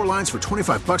us and 4 lines for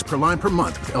 $25 per line per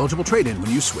month with eligible trade-in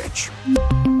when you switch.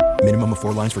 Minimum of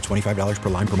 4 lines for $25 per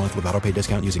line per month with autopay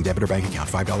discount using debit or bank account.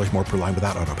 $5 more per line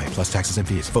without autopay, plus taxes and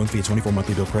fees. Phone fee at 24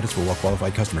 monthly bill credits for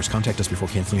well-qualified customers. Contact us before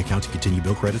canceling account to continue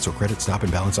bill credits or credit stop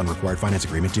and balance on required finance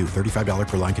agreement due. $35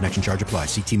 per line connection charge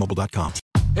applies. See T-Mobile.com.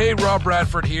 Hey, Rob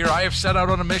Bradford here. I have set out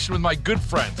on a mission with my good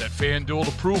friends at FanDuel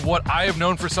to prove what I have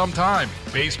known for some time.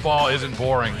 Baseball isn't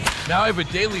boring. Now I have a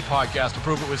daily podcast to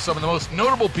prove it with some of the most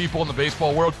notable people in the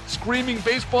baseball world, screaming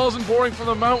baseball isn't boring from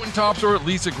the mountaintops, or at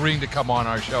least agreeing to come on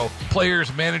our show.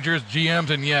 Players, managers, GMs,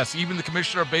 and yes, even the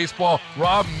commissioner of baseball,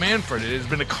 Rob Manfred. It has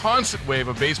been a constant wave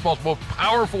of baseball's most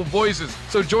powerful voices.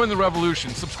 So join the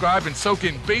revolution. Subscribe and soak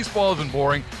in Baseball Isn't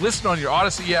Boring. Listen on your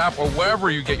Odyssey app or wherever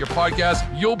you get your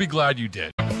podcast. You'll be glad you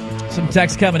did. Some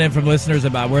text coming in from listeners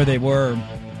about where they were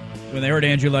when they heard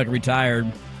Andrew Luck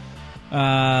retired.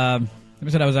 I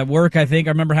said I was at work, I think.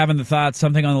 I remember having the thought,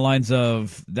 something on the lines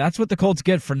of, that's what the Colts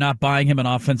get for not buying him an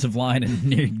offensive line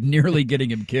and nearly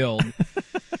getting him killed.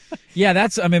 Yeah,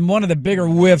 that's, one of the bigger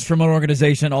whiffs from an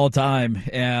organization all time.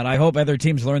 And I hope other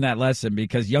teams learn that lesson,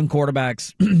 because young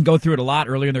quarterbacks go through it a lot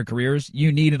early in their careers.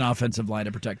 You need an offensive line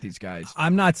to protect these guys.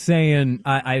 I'm not saying,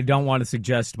 I don't want to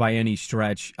suggest by any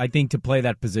stretch. I think to play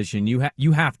that position,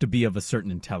 you have to be of a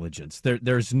certain intelligence.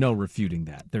 There's no refuting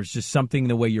that. There's just something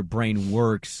the way your brain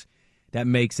works that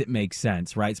makes it make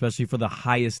sense, right? Especially for the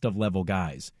highest of level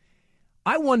guys.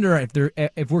 I wonder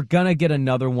if we're going to get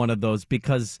another one of those,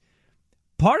 because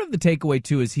part of the takeaway,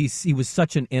 too, is he was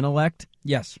such an intellect.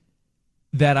 Yes.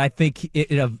 That I think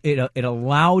it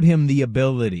allowed him the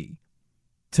ability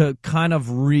to kind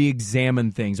of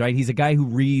re-examine things, right? He's a guy who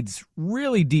reads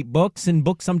really deep books, and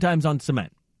books sometimes on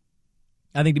cement.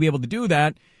 I think to be able to do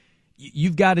that,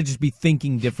 you've got to just be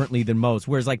thinking differently than most.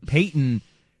 Whereas like Peyton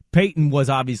was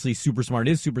obviously super smart,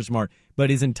 is super smart, but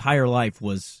his entire life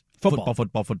was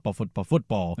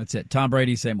football. That's it. Tom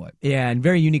Brady, same way. Yeah, and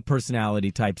very unique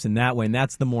personality types in that way, and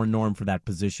that's the more norm for that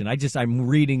position. I'm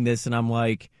reading this, and I'm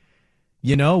like,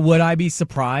 would I be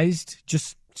surprised,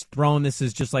 just throwing this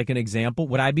as just like an example,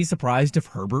 would I be surprised if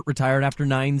Herbert retired after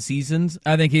 9 seasons?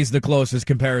 I think he's the closest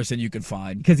comparison you could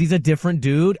find. Because he's a different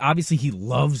dude. Obviously, he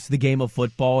loves the game of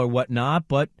football or whatnot,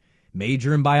 but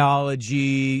major in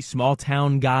biology, small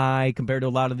town guy compared to a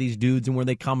lot of these dudes and where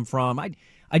they come from. I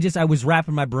was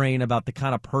wrapping my brain about the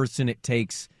kind of person it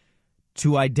takes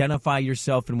to identify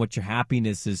yourself and what your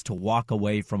happiness is to walk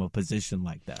away from a position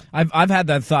like that. I've had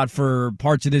that thought for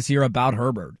parts of this year about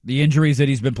Herbert. The injuries that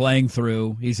he's been playing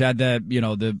through. He's had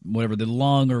the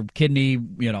lung or kidney,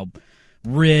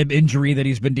 rib injury that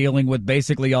he's been dealing with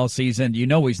basically all season.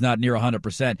 He's not near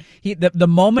 100%. The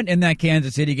moment in that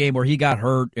Kansas City game where he got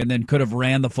hurt and then could have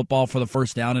ran the football for the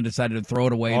first down and decided to throw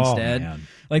it away instead. Man.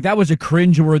 Like, that was a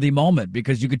cringeworthy moment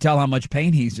because you could tell how much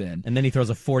pain he's in. And then he throws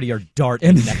a 40-yard dart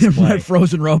in the next play.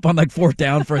 Frozen rope on like 4th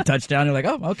down for a touchdown. You're like,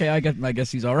 oh, okay, I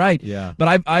guess he's all right. Yeah.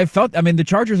 But I felt, the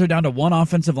Chargers are down to one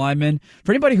offensive lineman.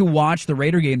 For anybody who watched the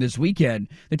Raider game this weekend,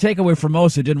 the takeaway for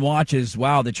most who didn't watch is,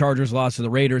 wow, the Chargers lost to the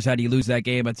Raiders. How do you lose that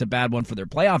game? It's a bad one for their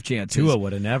playoff chances. Tua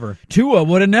would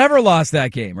have never lost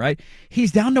that game, right?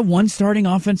 He's down to one starting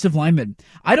offensive lineman.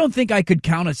 I don't think I could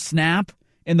count a snap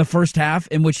in the first half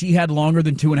in which he had longer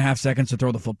than 2.5 seconds to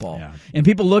throw the football. Yeah. And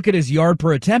people look at his yard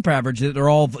per attempt average, that they're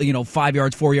all, 5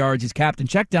 yards, 4 yards, he's capped and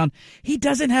checked down. He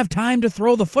doesn't have time to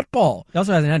throw the football. He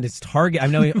also hasn't had his target.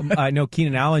 I know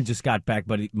Keenan Allen just got back,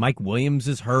 but Mike Williams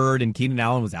is hurt, and Keenan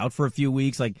Allen was out for a few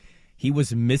weeks. Like, he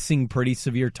was missing pretty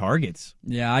severe targets.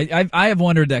 Yeah, I have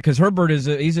wondered that, because Herbert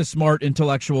he's a smart,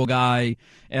 intellectual guy,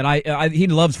 and he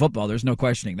loves football. There's no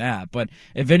questioning that. But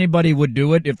if anybody would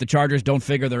do it, if the Chargers don't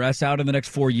figure their S out in the next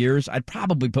 4 years, I'd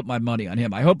probably put my money on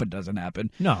him. I hope it doesn't happen.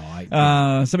 No.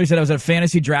 Somebody said I was at a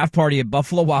fantasy draft party at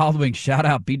Buffalo Wild Wings. Shout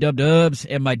out B-Dub-Dubs.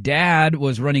 And my dad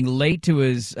was running late to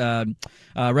his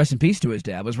rest in peace to his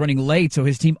dad, was running late, so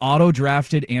his team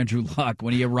auto-drafted Andrew Luck.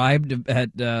 When he arrived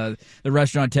at the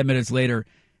restaurant 10 minutes later,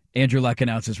 Andrew Luck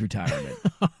announced his retirement.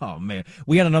 Oh, man.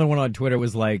 We had another one on Twitter. It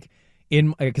was like,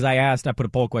 because I put a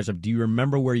poll question up, do you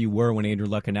remember where you were when Andrew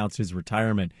Luck announced his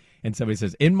retirement? And somebody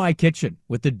says, in my kitchen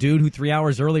with the dude who 3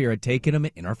 hours earlier had taken him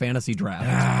in our fantasy draft.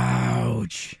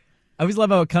 Ouch. I always love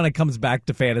how it kind of comes back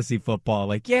to fantasy football.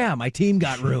 Like, yeah, my team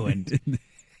got ruined.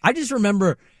 I just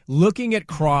remember looking at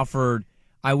Crawford.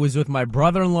 I was with my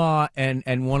brother-in-law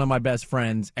and one of my best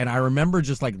friends, and I remember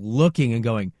just like looking and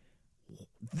going,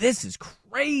 this is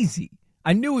crazy.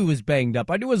 I knew he was banged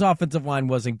up. I knew his offensive line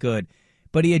wasn't good.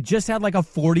 but he had just had like a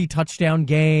 40 touchdown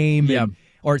game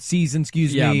or season,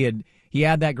 me, and he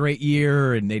had that great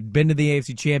year, and they'd been to the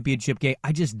AFC Championship game.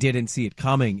 I just didn't see it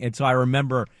coming, and so I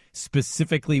remember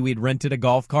specifically we'd rented a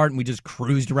golf cart and we just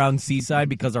cruised around Seaside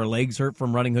because our legs hurt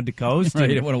from running hood to coast. Right, you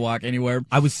didn't want to walk anywhere.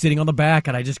 I was sitting on the back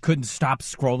and I just couldn't stop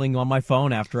scrolling on my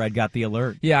phone after I'd got the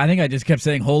alert. Yeah, I think I just kept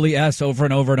saying holy S over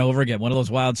and over and over again. One of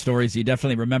those wild stories you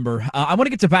definitely remember. I want to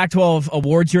get to Pac-12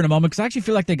 awards here in a moment because I actually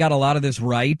feel like they got a lot of this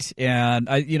right. And,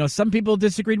 some people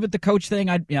disagreed with the coach thing.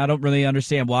 I don't really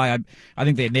understand why. I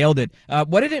think they nailed it.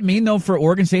 What did it mean, though, for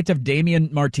Oregon State to have Damian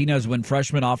Martinez win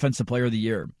Freshman Offensive Player of the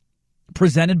Year?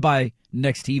 Presented by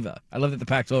Nextiva. I love that the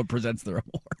Pac-12 presents their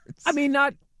awards. I mean,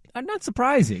 not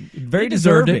surprising. Very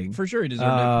deserving. For sure he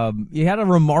deserved it. He had a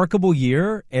remarkable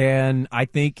year, and I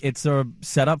think it's a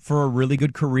setup for a really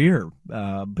good career,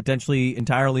 potentially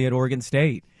entirely at Oregon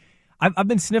State. I've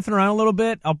been sniffing around a little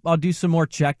bit. I'll do some more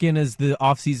check-in as the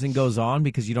offseason goes on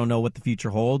because you don't know what the future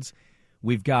holds.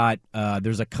 We've got,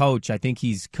 there's a coach, I think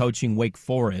he's coaching Wake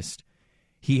Forest.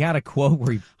 He had a quote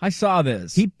where I saw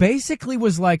this. He basically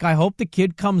was like, I hope the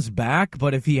kid comes back,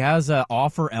 but if he has an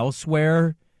offer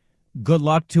elsewhere, good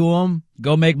luck to him.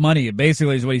 Go make money,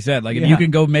 basically is what he said. Like, if you can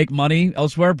go make money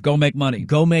elsewhere, go make money.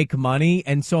 Go make money.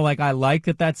 And so, I like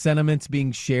that sentiment's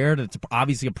being shared. It's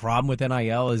obviously a problem with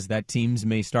NIL is that teams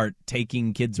may start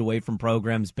taking kids away from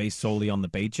programs based solely on the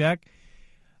paycheck.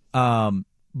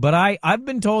 But I've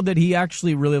been told that he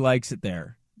actually really likes it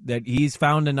there, that he's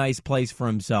found a nice place for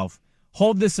himself.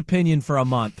 Hold this opinion for a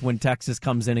month when Texas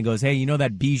comes in and goes, hey, you know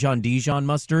that Dijon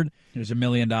mustard? There's $1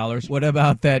 million. What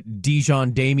about that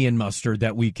Dijon Damien mustard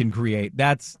that we can create?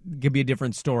 That's could be a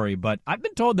different story. But I've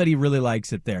been told that he really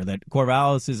likes it there, that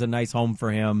Corvallis is a nice home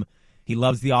for him. He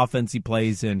loves the offense he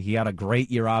plays in. He had a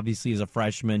great year, obviously, as a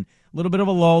freshman. A little bit of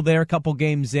a lull there, a couple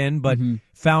games in, but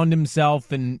found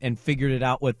himself and figured it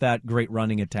out with that great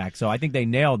running attack. So I think they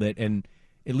nailed it, and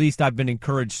at least I've been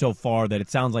encouraged so far that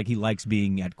it sounds like he likes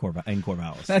being at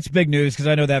Corvallis. That's big news because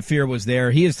I know that fear was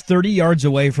there. He is 30 yards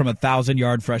away from a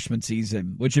 1,000-yard freshman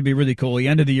season, which would be really cool. He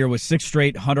ended the year with 6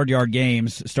 straight 100-yard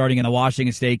games. Starting in the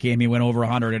Washington State game, he went over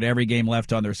 100 at every game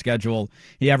left on their schedule.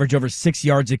 He averaged over 6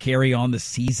 yards a carry on the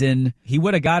season. He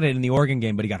would have got it in the Oregon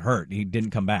game, but he got hurt. He didn't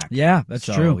come back. Yeah, that's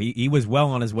true. He was well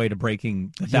on his way to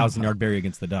breaking the 1,000-yard barrier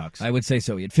against the Ducks. I would say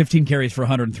so. He had 15 carries for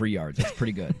 103 yards. That's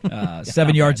pretty good.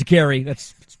 7 yards a carry.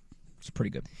 It's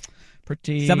pretty good.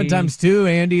 7 times 2,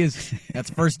 Andy, that's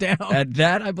first down.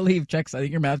 That, I believe, checks. I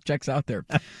think your math checks out there.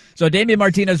 So Damian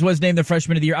Martinez was named the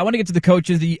Freshman of the Year. I want to get to the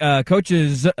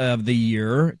coaches of the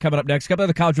year coming up next. A couple of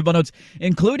the college football notes,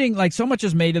 including so much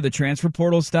is made of the transfer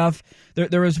portal stuff.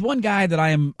 There is one guy that I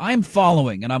am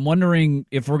following, and I'm wondering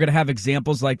if we're going to have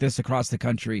examples like this across the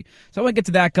country. So I want to get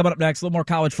to that coming up next. A little more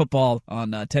college football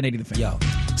on 1080 The Fan. Yo.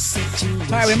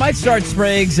 All right, we might start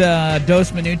Sprague's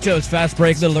Dos Minutos fast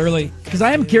break a little early because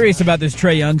I am curious about this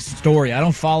Trae Young story. I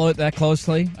don't follow it that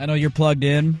closely. I know you're plugged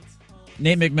in.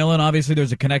 Nate McMillan, obviously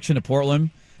there's a connection to Portland.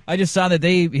 I just saw that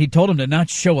he told him to not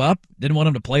show up, didn't want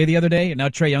him to play the other day, and now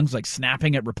Trae Young's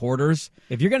snapping at reporters.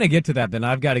 If you're going to get to that, then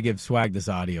I've got to give Swag this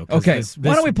audio. Okay,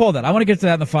 why don't we pull that? I want to get to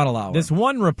that in the final hour. This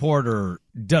one reporter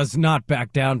does not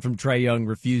back down from Trae Young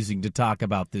refusing to talk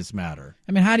about this matter.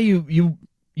 I mean, how do you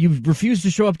refuse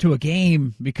to show up to a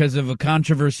game because of a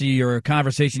controversy or a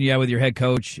conversation you had with your head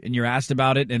coach and you're asked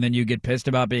about it and then you get pissed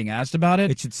about being asked about it?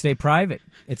 It should stay private.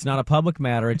 It's not a public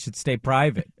matter. It should stay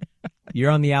private. You're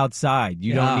on the outside.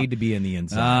 You don't need to be in the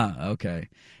inside. Okay.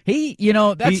 He's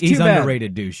too bad. He's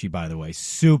underrated douchey, by the way.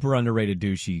 Super underrated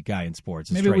douchey guy in sports.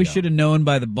 Maybe we should have known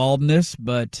by the baldness,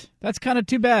 but that's kind of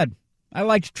too bad. I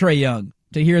liked Trae Young.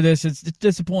 To hear this, it's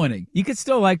disappointing. You could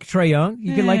still like Trae Young.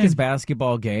 You could like his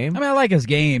basketball game. I mean, I like his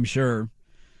game, sure.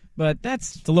 But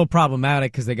it's a little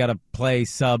problematic because they got to play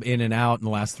sub in and out in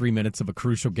the last 3 minutes of a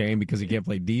crucial game because he can't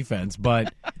play defense.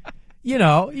 But,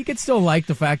 you could still like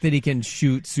the fact that he can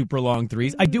shoot super long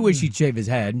threes. I do wish he'd shave his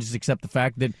head and just accept the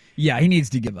fact that, he needs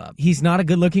to give up. He's not a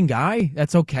good-looking guy.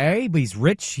 That's okay, but he's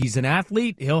rich. He's an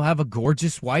athlete. He'll have a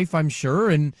gorgeous wife, I'm sure,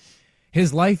 and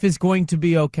his life is going to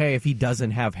be okay if he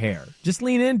doesn't have hair. Just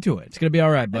lean into it. It's going to be all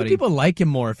right, buddy. People like him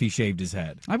more if he shaved his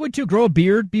head. I would too. Grow a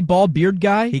beard. Be bald beard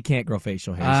guy. He can't grow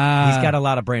facial hair. He's got a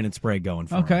lot of Brandon Sprague going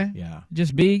for him. Okay. Yeah.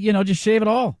 Just just shave it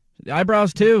all. The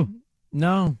eyebrows too.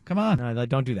 No. Come on. No,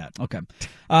 don't do that. Okay.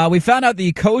 We found out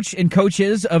the coach and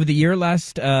coaches of the year I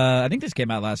think this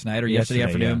came out last night or yesterday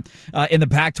afternoon in the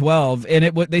Pac-12,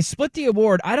 and they split the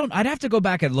award. I'd have to go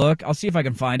back and look. I'll see if I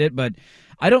can find it, but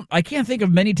I can't think of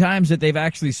many times that they've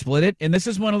actually split it, and this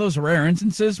is one of those rare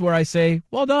instances where I say,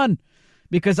 well done,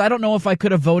 because I don't know if I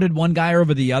could have voted one guy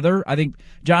over the other. I think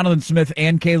Jonathan Smith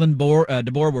and Kalen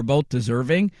DeBoer were both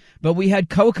deserving, but we had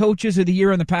co-coaches of the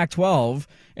year in the Pac-12,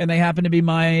 and they happen to be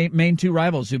my main two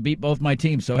rivals who beat both my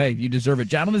teams. So, hey, you deserve it.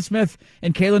 Jonathan Smith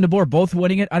and Kalen DeBoer both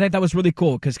winning it. I think that was really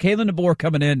cool because Kalen DeBoer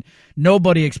coming in,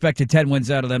 nobody expected 10 wins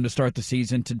out of them to start the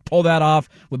season. To pull that off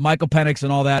with Michael Penix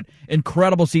and all that,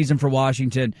 incredible season for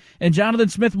Washington. And Jonathan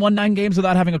Smith won 9 games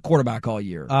without having a quarterback all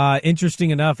year. Interesting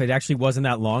enough, it actually wasn't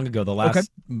that long ago. The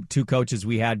last two coaches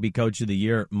we had be coach of the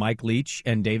year, Mike Leach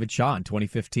and David Shaw in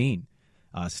 2015.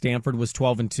 Stanford was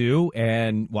 12-2,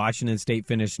 and Washington State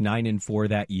finished 9-4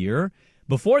 that year.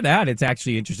 Before that, it's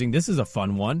actually interesting. This is a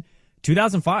fun one.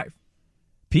 2005,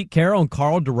 Pete Carroll and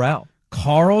Carl Durrell.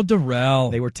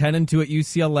 They were 10-2 at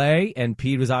UCLA, and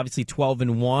Pete was obviously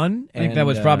 12-1. I think that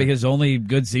was probably his only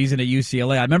good season at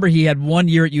UCLA. I remember he had 1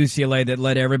 year at UCLA that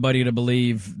led everybody to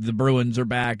believe the Bruins are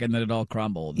back, and then it all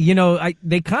crumbled. You know,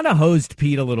 they kind of hosed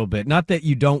Pete a little bit. Not that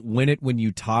you don't win it when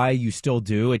you tie, you still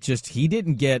do. It's just he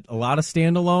didn't get a lot of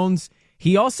standalones.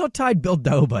 He also tied Bill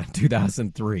Doba in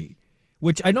 2003,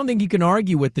 which I don't think you can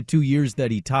argue with the 2 years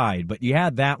that he tied, but you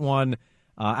had that one.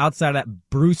 Outside of that,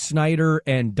 Bruce Snyder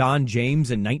and Don James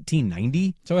in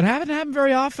 1990. So it haven't happened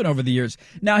very often over the years.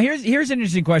 Now, here's an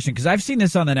interesting question, because I've seen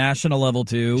this on the national level,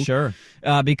 too. Sure.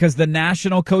 Because the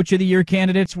national Coach of the Year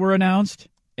candidates were announced,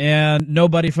 and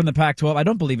nobody from the Pac-12. I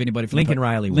don't believe anybody from Lincoln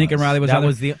Riley was. That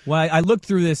was the. Well, I looked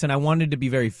through this, and I wanted to be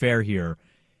very fair here.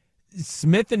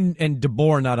 Smith and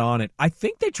DeBoer not on it. I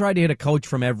think they tried to hit a coach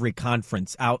from every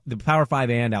conference, out the Power 5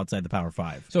 and outside the Power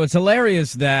 5. So it's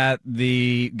hilarious that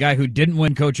the guy who didn't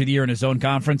win Coach of the Year in his own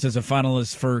conference is a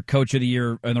finalist for Coach of the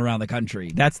Year and around the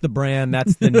country. That's the brand.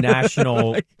 That's the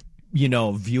national,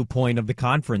 viewpoint of the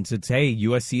conference. It's, hey,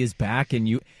 USC is back,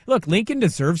 and look, Lincoln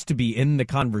deserves to be in the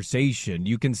conversation.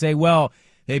 You can say, well,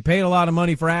 they paid a lot of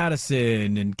money for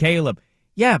Addison and Caleb.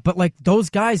 Yeah, but those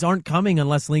guys aren't coming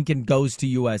unless Lincoln goes to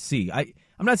USC.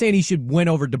 I'm not saying he should win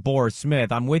over DeBoer or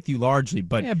Smith. I'm with you largely,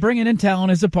 but bringing in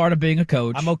talent is a part of being a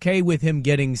coach. I'm okay with him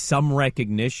getting some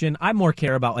recognition. I more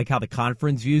care about how the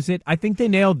conference views it. I think they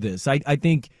nailed this. I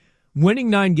think winning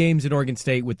 9 games at Oregon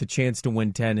State with the chance to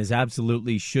win 10 is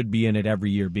absolutely should be in it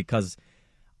every year, because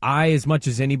I, as much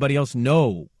as anybody else,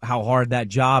 know how hard that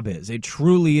job is. It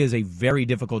truly is a very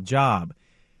difficult job.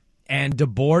 And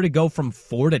DeBoer to go from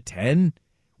 4 to 10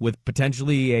 with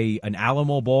potentially an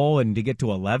Alamo Bowl and to get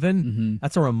to 11,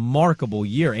 that's a remarkable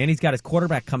year. And he's got his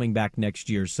quarterback coming back next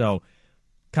year. So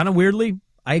kind of weirdly,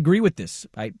 I agree with this.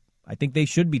 I think they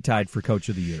should be tied for Coach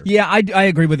of the Year. Yeah, I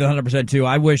agree with it 100% too.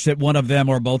 I wish that one of them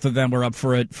or both of them were up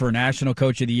for it for National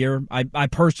Coach of the Year. I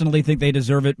personally think they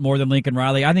deserve it more than Lincoln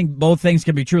Riley. I think both things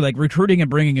can be true. Recruiting and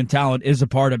bringing in talent is a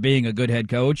part of being a good head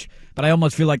coach, but I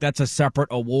almost feel like that's a separate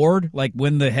award,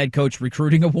 win the head coach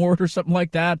recruiting award or something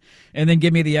like that, and then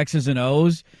give me the X's and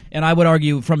O's. And I would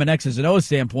argue from an X's and O's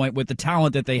standpoint, with the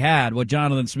talent that they had, what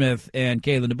Jonathan Smith and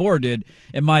Kalen DeBoer did,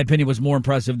 in my opinion, was more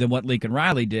impressive than what Lincoln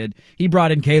Riley did. He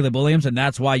brought in Caleb Williams, and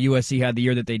that's why USC had the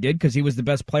year that they did, because he was the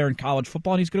best player in college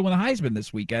football, and he's going to win the Heisman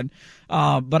this weekend.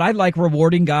 But I like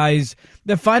rewarding guys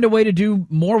that find a way to do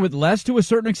more with less to a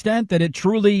certain extent, that it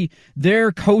truly,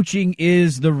 their coaching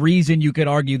is the reason you could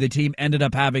argue the team ended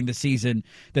up having the season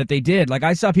that they did.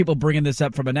 I saw people bringing this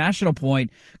up from a national point.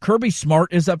 Kirby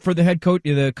Smart is up for the head coach,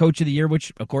 the Coach of the Year,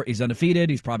 which, of course, he's undefeated.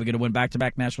 He's probably going to win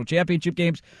back-to-back national championship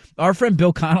games. Our friend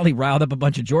Bill Connolly riled up a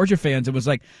bunch of Georgia fans and was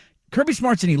like, Kirby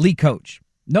Smart's an elite coach.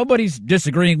 Nobody's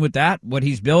disagreeing with that. What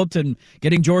he's built and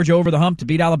getting Georgia over the hump to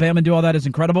beat Alabama and do all that is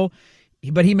incredible.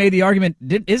 But he made the argument,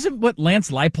 isn't what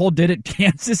Lance Leipold did at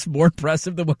Kansas more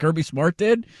impressive than what Kirby Smart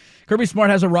did? Kirby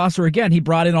Smart has a roster, again, he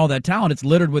brought in all that talent. It's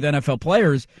littered with NFL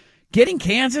players. Getting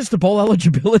Kansas to bowl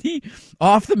eligibility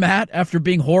off the mat after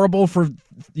being horrible for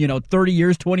 30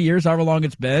 years, 20 years, however long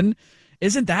it's been,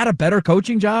 isn't that a better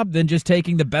coaching job than just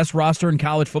taking the best roster in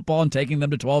college football and taking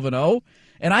them to 12-0?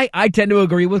 And I tend to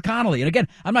agree with Connolly. And again,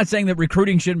 I'm not saying that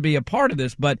recruiting shouldn't be a part of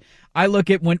this, but I look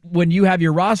at when you have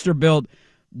your roster built,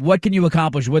 what can you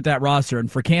accomplish with that roster? And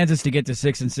for Kansas to get to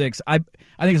 6-6, I think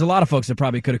there's a lot of folks that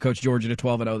probably could have coached Georgia to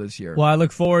 12-0 this year. Well, I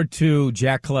look forward to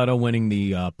Jack Coletto winning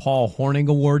the Paul Hornung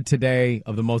Award today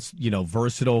of the most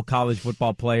versatile college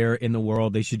football player in the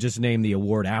world. They should just name the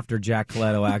award after Jack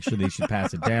Coletto. Actually, they should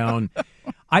pass it down.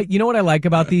 You know what I like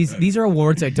about these? These are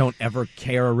awards I don't ever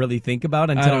care or really think about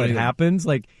until it happens.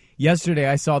 Yesterday,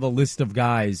 I saw the list of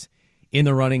guys in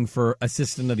the running for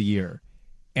Assistant of the Year,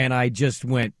 and I just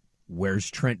went, where's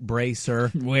Trent Bray, sir?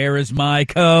 Where is my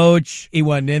coach? He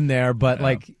wasn't in there, but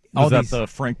was that the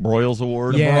Frank Broyles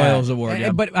Award? Yeah, Broyles Award.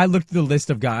 Yeah. But I looked at the list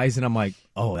of guys, and I'm like,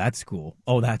 oh, that's cool.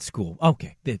 Oh, that's cool.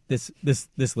 Okay, this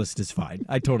list is fine.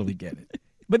 I totally get it.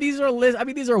 But these are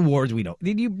these are awards we don't.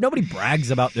 Nobody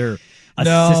brags about their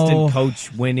assistant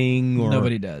coach winning. Or,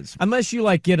 nobody does. Unless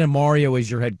you get a Mario as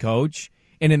your head coach.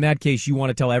 And in that case, you want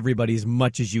to tell everybody as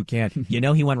much as you can.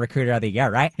 He won Recruiter of the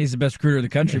Year, right? He's the best recruiter in the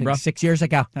country, bro. 6 years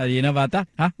ago. You know about that,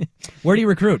 huh? Where do you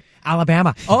recruit?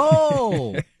 Alabama.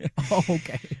 Oh,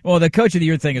 okay. Well, the Coach of the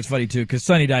Year thing is funny, too, because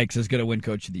Sonny Dykes is going to win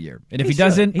Coach of the Year. And if he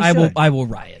doesn't, I will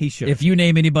riot. He should. If you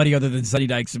name anybody other than Sonny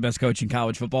Dykes the best coach in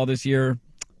college football this year,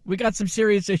 we got some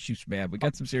serious issues, man. We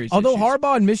got some serious issues. Although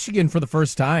Harbaugh in Michigan for the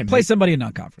first time. Play somebody in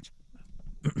non-conference.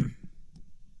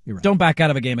 You're right. Don't back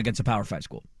out of a game against a Power 5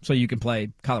 school so you can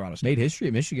play Colorado State. Made history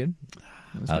at Michigan.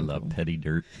 I love petty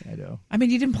dirt. I know. I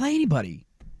mean, you didn't play anybody.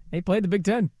 They played the Big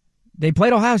Ten. They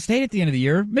played Ohio State at the end of the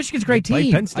year. Michigan's a great team.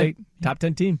 Played Penn State. Top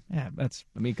 10 team. Yeah,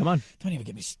 come on. Don't even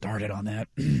get me started on that.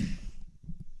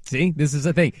 See, this is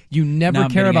the thing. You never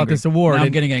care about this award. Now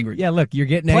I'm getting angry. Yeah, look, you're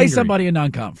getting angry. Play somebody in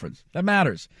non-conference. That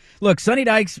matters. Look, Sonny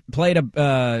Dykes played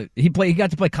he got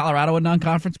to play Colorado in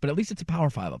non-conference, but at least it's a Power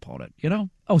 5 opponent,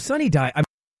 Oh, Sonny Dykes.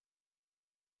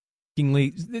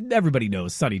 Everybody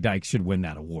knows Sonny Dykes should win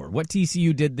that award. What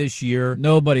TCU did this year.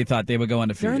 Nobody thought they would go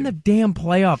undefeated. They're in the damn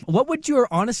playoff. What would your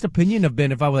honest opinion have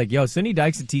been if I was like, yo, Sonny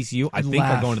Dykes at TCU, I think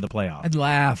are going to the playoff? I'd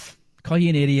laugh. Call you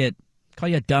an idiot. Call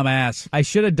you a dumbass. I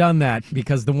should have done that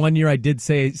because the one year I did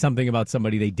say something about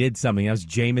somebody, they did something. That was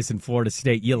Jameis in Florida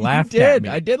State. You laughed at me.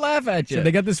 I did laugh at you. So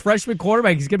they got this freshman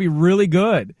quarterback. He's going to be really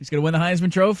good. He's going to win the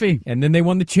Heisman Trophy. And then they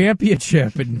won the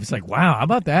championship. And it's like, wow, how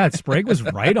about that? Sprague was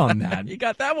right on that. You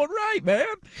got that one right, man.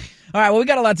 All right, well, we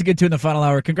got a lot to get to in the final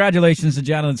hour. Congratulations to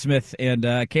Jalen Smith and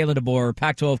Kayla DeBoer,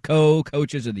 Pac-12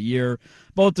 co-coaches of the year.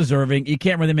 Both deserving. You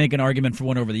can't really make an argument for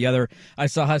one over the other. I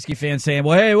saw Husky fans saying,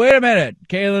 well, hey, wait a minute.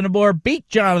 Kayla DeBoer beat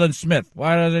Jonathan Smith.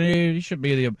 Why doesn't he should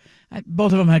be the...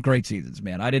 Both of them had great seasons,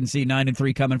 man. I didn't see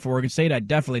 9-3 coming for Oregon State. I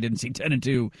definitely didn't see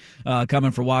 10-2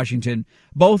 coming for Washington.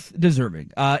 Both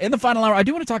deserving. In the final hour, I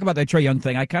do want to talk about that Trae Young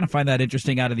thing. I kind of find that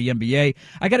interesting out of the NBA.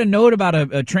 I got a note about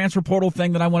a transfer portal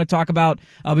thing that I want to talk about.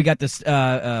 We got this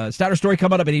Statter story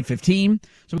coming up at 8:15,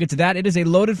 so we get to that. It is a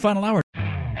loaded final hour.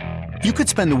 You could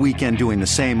spend the weekend doing the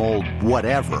same old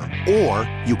whatever, or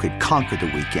you could conquer the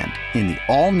weekend in the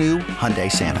all-new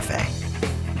Hyundai Santa Fe.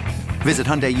 Visit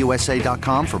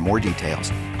HyundaiUSA.com for more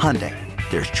details. Hyundai,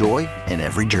 there's joy in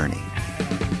every journey.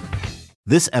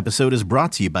 This episode is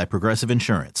brought to you by Progressive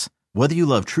Insurance. Whether you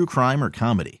love true crime or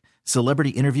comedy, celebrity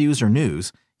interviews or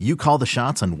news, you call the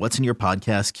shots on what's in your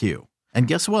podcast queue. And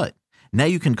guess what? Now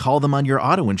you can call them on your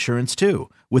auto insurance too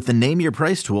with the Name Your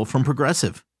Price tool from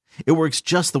Progressive. It works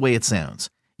just the way it sounds.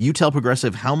 You tell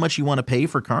Progressive how much you want to pay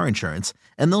for car insurance,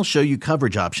 and they'll show you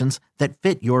coverage options that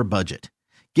fit your budget.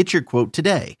 Get your quote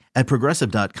today at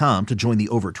Progressive.com to join the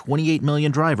over 28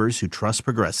 million drivers who trust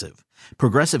Progressive.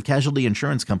 Progressive Casualty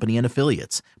Insurance Company and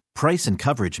Affiliates. Price and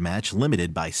coverage match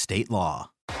limited by state law.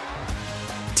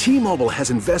 T-Mobile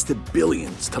has invested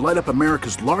billions to light up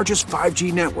America's largest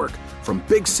 5G network, from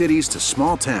big cities to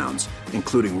small towns,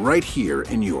 including right here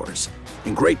in yours.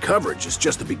 And great coverage is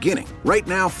just the beginning. Right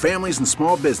now, families and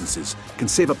small businesses can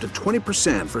save up to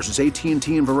 20% versus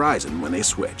AT&T and Verizon when they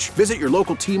switch. Visit your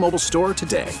local T-Mobile store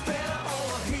today.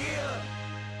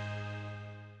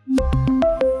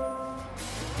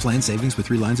 Plan savings with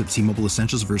 3 lines of T-Mobile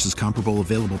Essentials versus comparable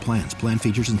available plans. Plan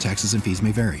features and taxes and fees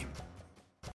may vary.